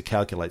to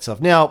calculate stuff.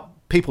 Now,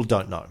 people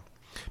don't know.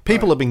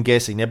 People have been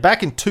guessing. Now,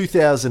 back in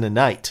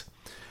 2008,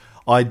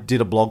 I did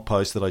a blog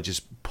post that I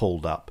just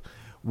pulled up,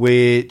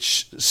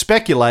 which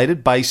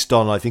speculated, based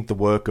on, I think, the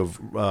work of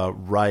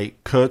Ray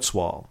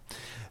Kurzweil,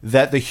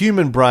 that the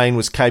human brain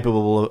was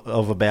capable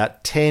of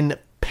about 10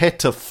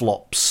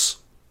 petaflops.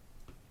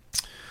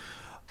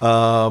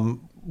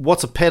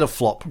 What's a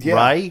petaflop,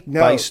 Ray?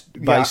 No.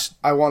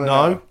 I want to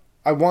know.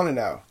 I want to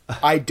know.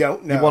 I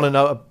don't know. You want to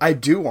know? I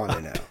do want to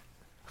know.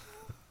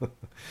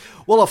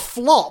 Well, a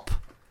flop,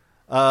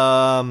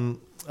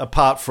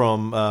 apart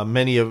from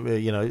many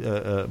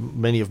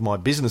of my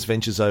business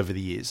ventures over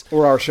the years,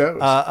 or our shows,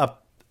 our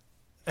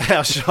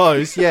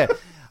shows, yeah,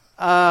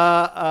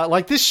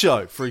 like this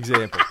show, for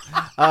example.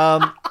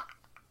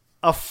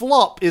 A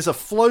flop is a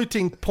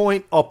floating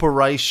point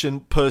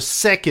operation per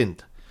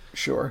second.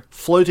 Sure.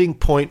 Floating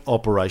point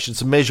operation.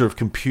 It's a measure of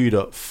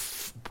computer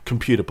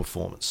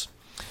performance.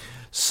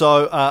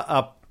 So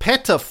a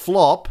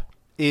petaflop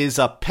is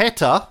a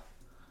peta.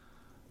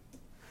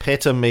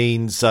 Peta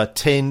means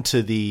 10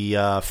 to the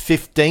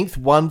 15th,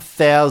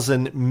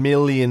 1,000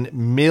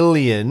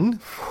 million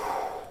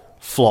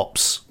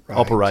flops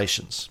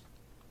operations.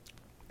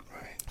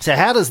 Right. So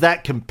how does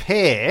that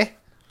compare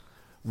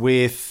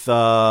with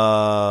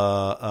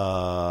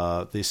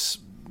this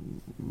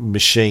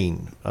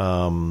machine?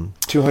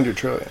 200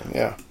 trillion,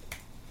 yeah.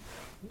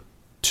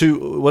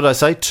 what did I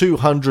say?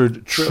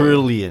 200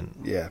 trillion.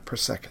 Yeah, per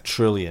second.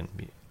 Trillion.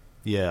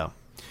 Yeah.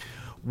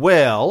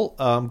 Well,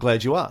 I'm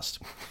glad you asked.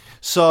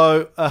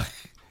 So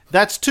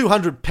that's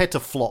 200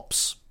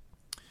 petaflops.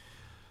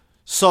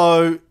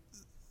 So,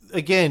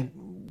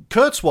 again,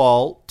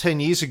 Kurzweil 10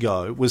 years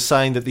ago was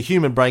saying that the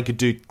human brain could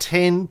do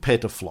 10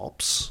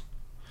 petaflops.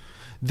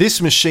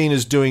 This machine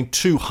is doing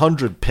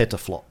 200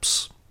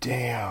 petaflops.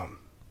 Damn.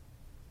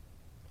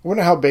 I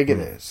wonder how big it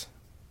is.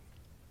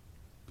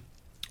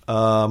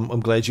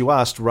 I'm glad you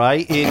asked,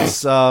 Ray.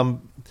 It's I've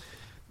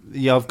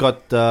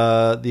got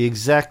the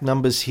exact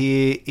numbers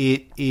here.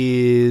 It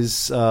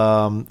is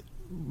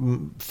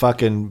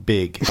fucking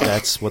big.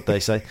 That's what they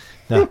say.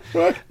 No,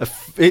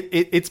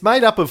 it's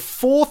made up of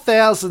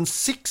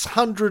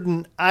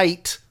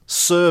 4,608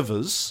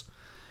 servers.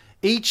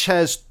 Each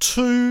has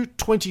two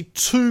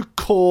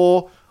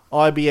 22-core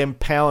IBM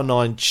Power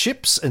 9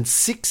 chips and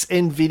 6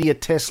 NVIDIA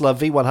Tesla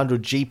V100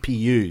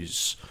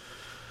 GPUs.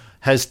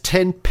 Has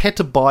 10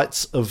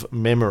 petabytes of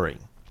memory.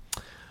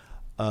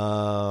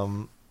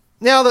 Now,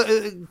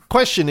 the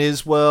question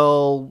is,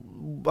 well,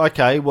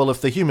 okay, well,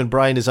 if the human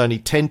brain is only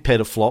 10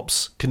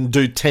 petaflops, can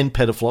do 10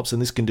 petaflops,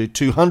 and this can do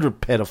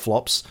 200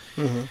 petaflops,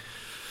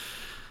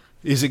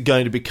 is it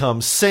going to become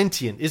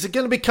sentient? Is it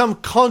going to become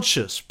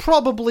conscious?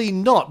 Probably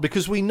not,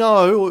 because we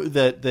know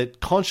that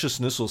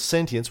consciousness or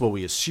sentience, well,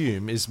 we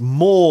assume, is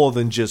more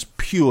than just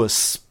pure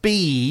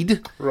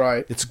speed.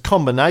 Right. It's a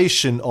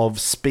combination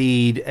of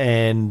speed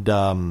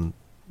and...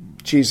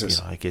 Jesus.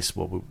 I guess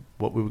what we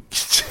would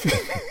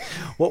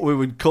what we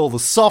would call the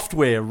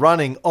software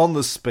running on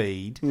the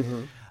speed.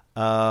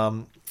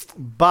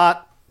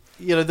 But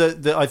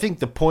I think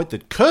the point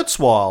that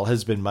Kurzweil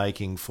has been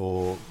making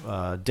for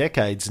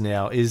decades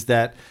now is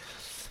that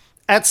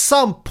at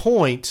some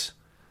point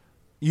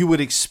you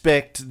would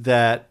expect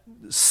that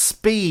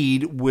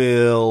speed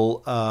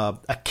will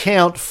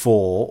account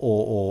for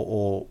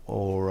or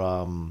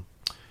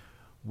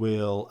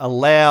will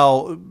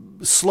allow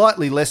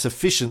slightly less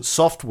efficient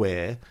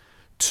software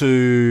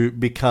to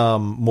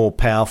become more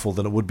powerful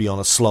than it would be on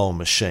a slower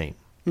machine,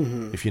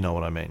 if you know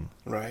what I mean.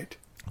 Right.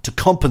 To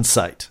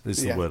compensate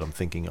is the word I'm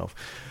thinking of,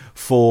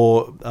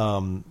 for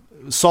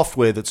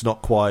software that's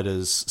not quite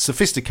as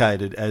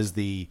sophisticated as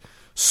the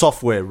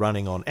software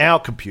running on our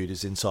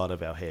computers inside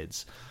of our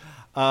heads.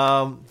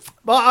 But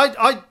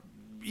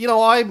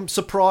I'm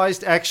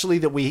surprised actually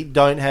that we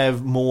don't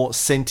have more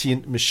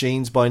sentient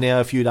machines by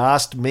now. If you'd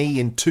asked me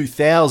in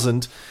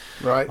 2000,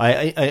 right,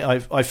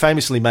 I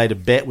famously made a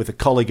bet with a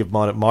colleague of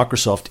mine at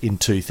Microsoft in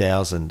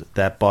 2000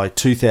 that by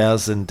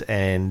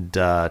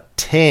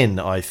 2010,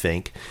 I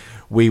think,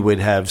 we would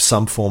have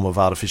some form of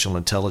artificial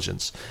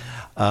intelligence.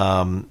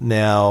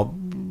 Now,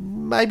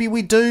 maybe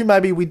we do,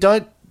 maybe we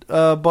don't.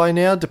 By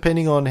now,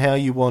 depending on how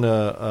you want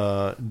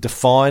to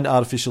define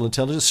artificial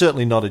intelligence,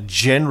 certainly not a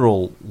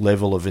general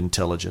level of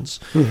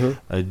intelligence,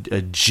 a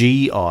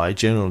GI,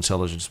 general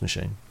intelligence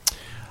machine.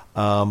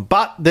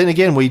 But then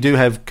again, we do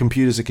have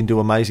computers that can do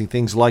amazing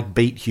things like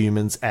beat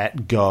humans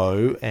at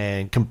Go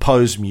and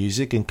compose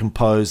music and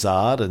compose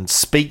art and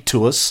speak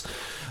to us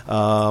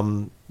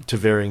to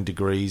varying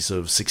degrees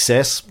of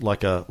success,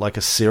 like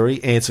a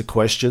Siri, answer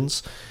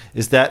questions.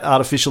 Is that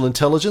artificial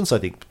intelligence? I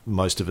think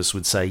most of us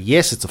would say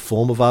yes, it's a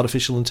form of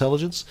artificial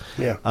intelligence.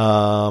 Yeah.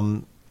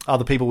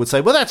 Other people would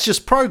say, well, that's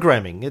just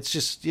programming. It's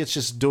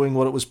just doing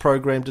what it was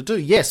programmed to do.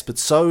 Yes, but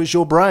so is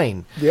your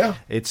brain. Yeah.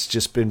 It's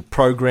just been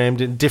programmed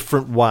in a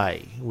different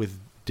way with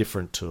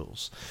different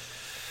tools.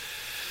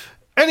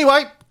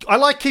 Anyway, I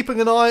like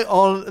keeping an eye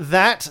on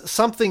that.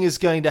 Something is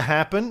going to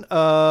happen.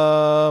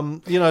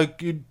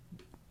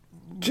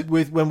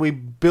 When we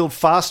build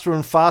faster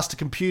and faster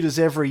computers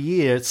every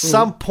year, at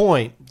some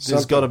point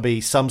there's got to be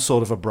some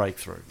sort of a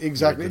breakthrough.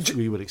 Exactly. That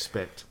we would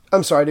expect.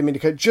 I'm sorry, I didn't mean to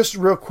cut. Just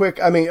real quick,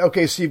 I mean,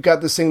 okay, so you've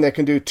got this thing that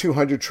can do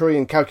 200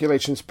 trillion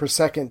calculations per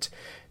second.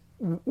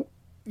 Do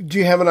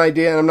you have an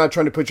idea, and I'm not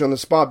trying to put you on the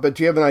spot, but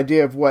do you have an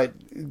idea of what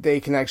they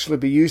can actually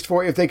be used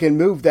for? If they can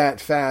move that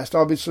fast,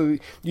 obviously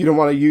you don't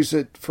want to use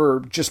it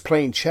for just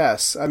playing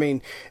chess. I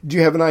mean, do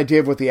you have an idea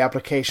of what the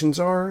applications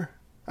are?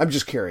 I'm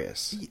just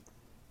curious.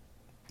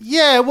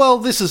 Yeah, well,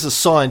 this is a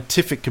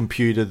scientific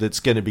computer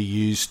that's going to be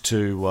used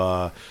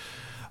to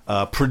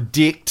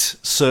predict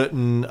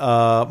certain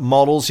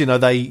models.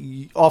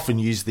 They often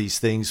use these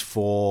things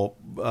for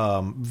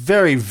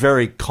very,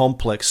 very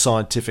complex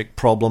scientific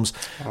problems.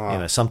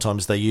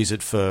 Sometimes they use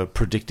it for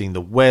predicting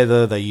the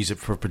weather. They use it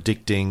for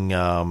predicting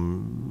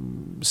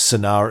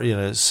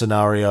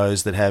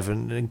scenarios that have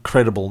an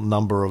incredible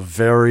number of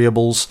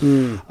variables,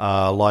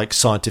 like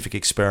scientific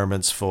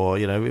experiments for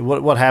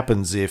what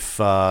happens if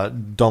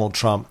Donald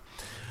Trump,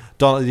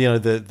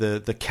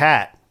 the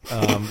cat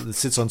that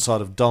sits on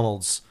side of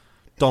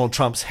Donald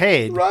Trump's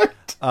head, right,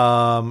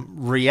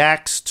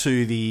 reacts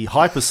to the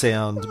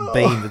hypersound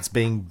beam that's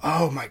being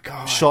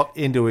shot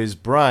into his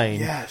brain.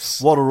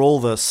 Yes. What are all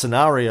the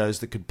scenarios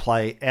that could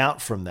play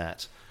out from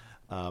that?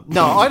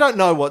 No, I don't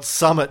know what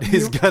Summit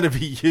is going to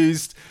be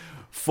used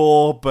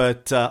for,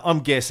 but I'm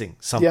guessing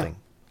something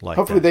like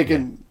Hopefully that. they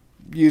can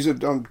use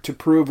it to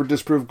prove or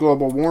disprove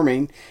global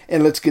warming,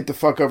 and let's get the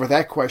fuck over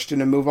that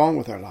question and move on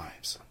with our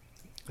lives.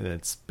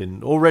 It's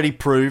been already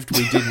proved.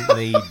 We didn't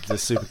need the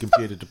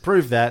supercomputer to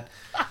prove that.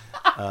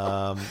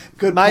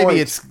 Good maybe point.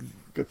 it's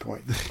Good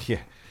point. yeah.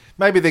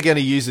 Maybe they're going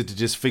to use it to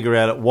just figure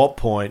out at what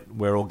point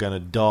we're all going to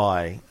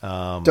die.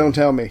 Don't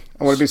tell me.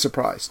 I want to be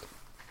surprised.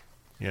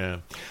 Yeah.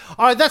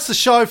 All right, that's the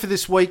show for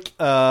this week.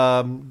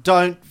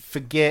 Don't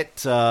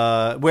forget,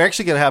 we're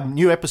actually going to have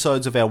new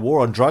episodes of our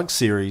War on Drugs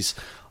series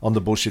on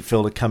the Bullshit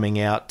Filter coming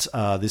out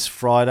this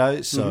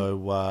Friday,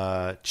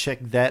 so check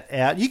that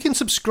out. You can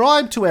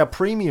subscribe to our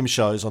premium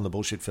shows on the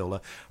Bullshit Filter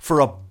for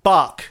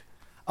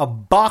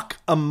 $1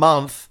 a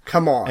month.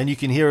 Come on. And you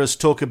can hear us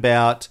talk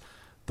about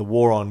the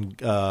war on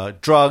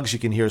drugs. You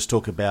can hear us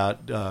talk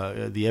about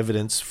the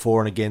evidence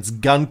for and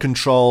against gun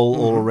control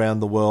all around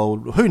the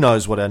world. Who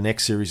knows what our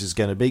next series is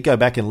going to be? Go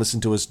back and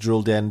listen to us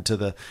drill down into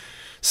the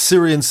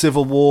Syrian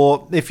civil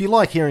war. If you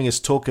like hearing us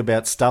talk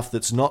about stuff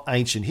that's not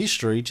ancient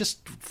history,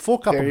 just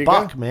fork up There you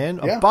 $1, go. man.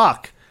 Yeah.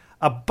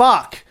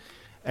 $1.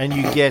 And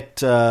you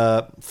get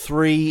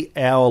 3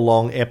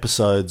 hour-long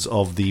episodes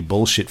of the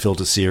Bullshit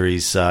Filter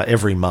series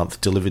every month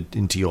delivered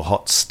into your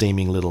hot,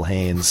 steaming little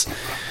hands.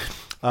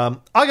 I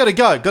got to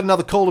go. Got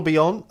another call to be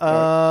on.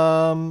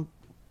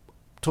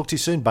 Talk to you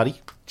soon,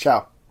 buddy.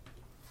 Ciao.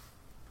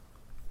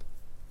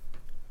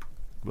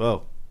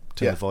 Whoa.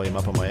 Turn the volume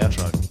up on my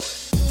outro.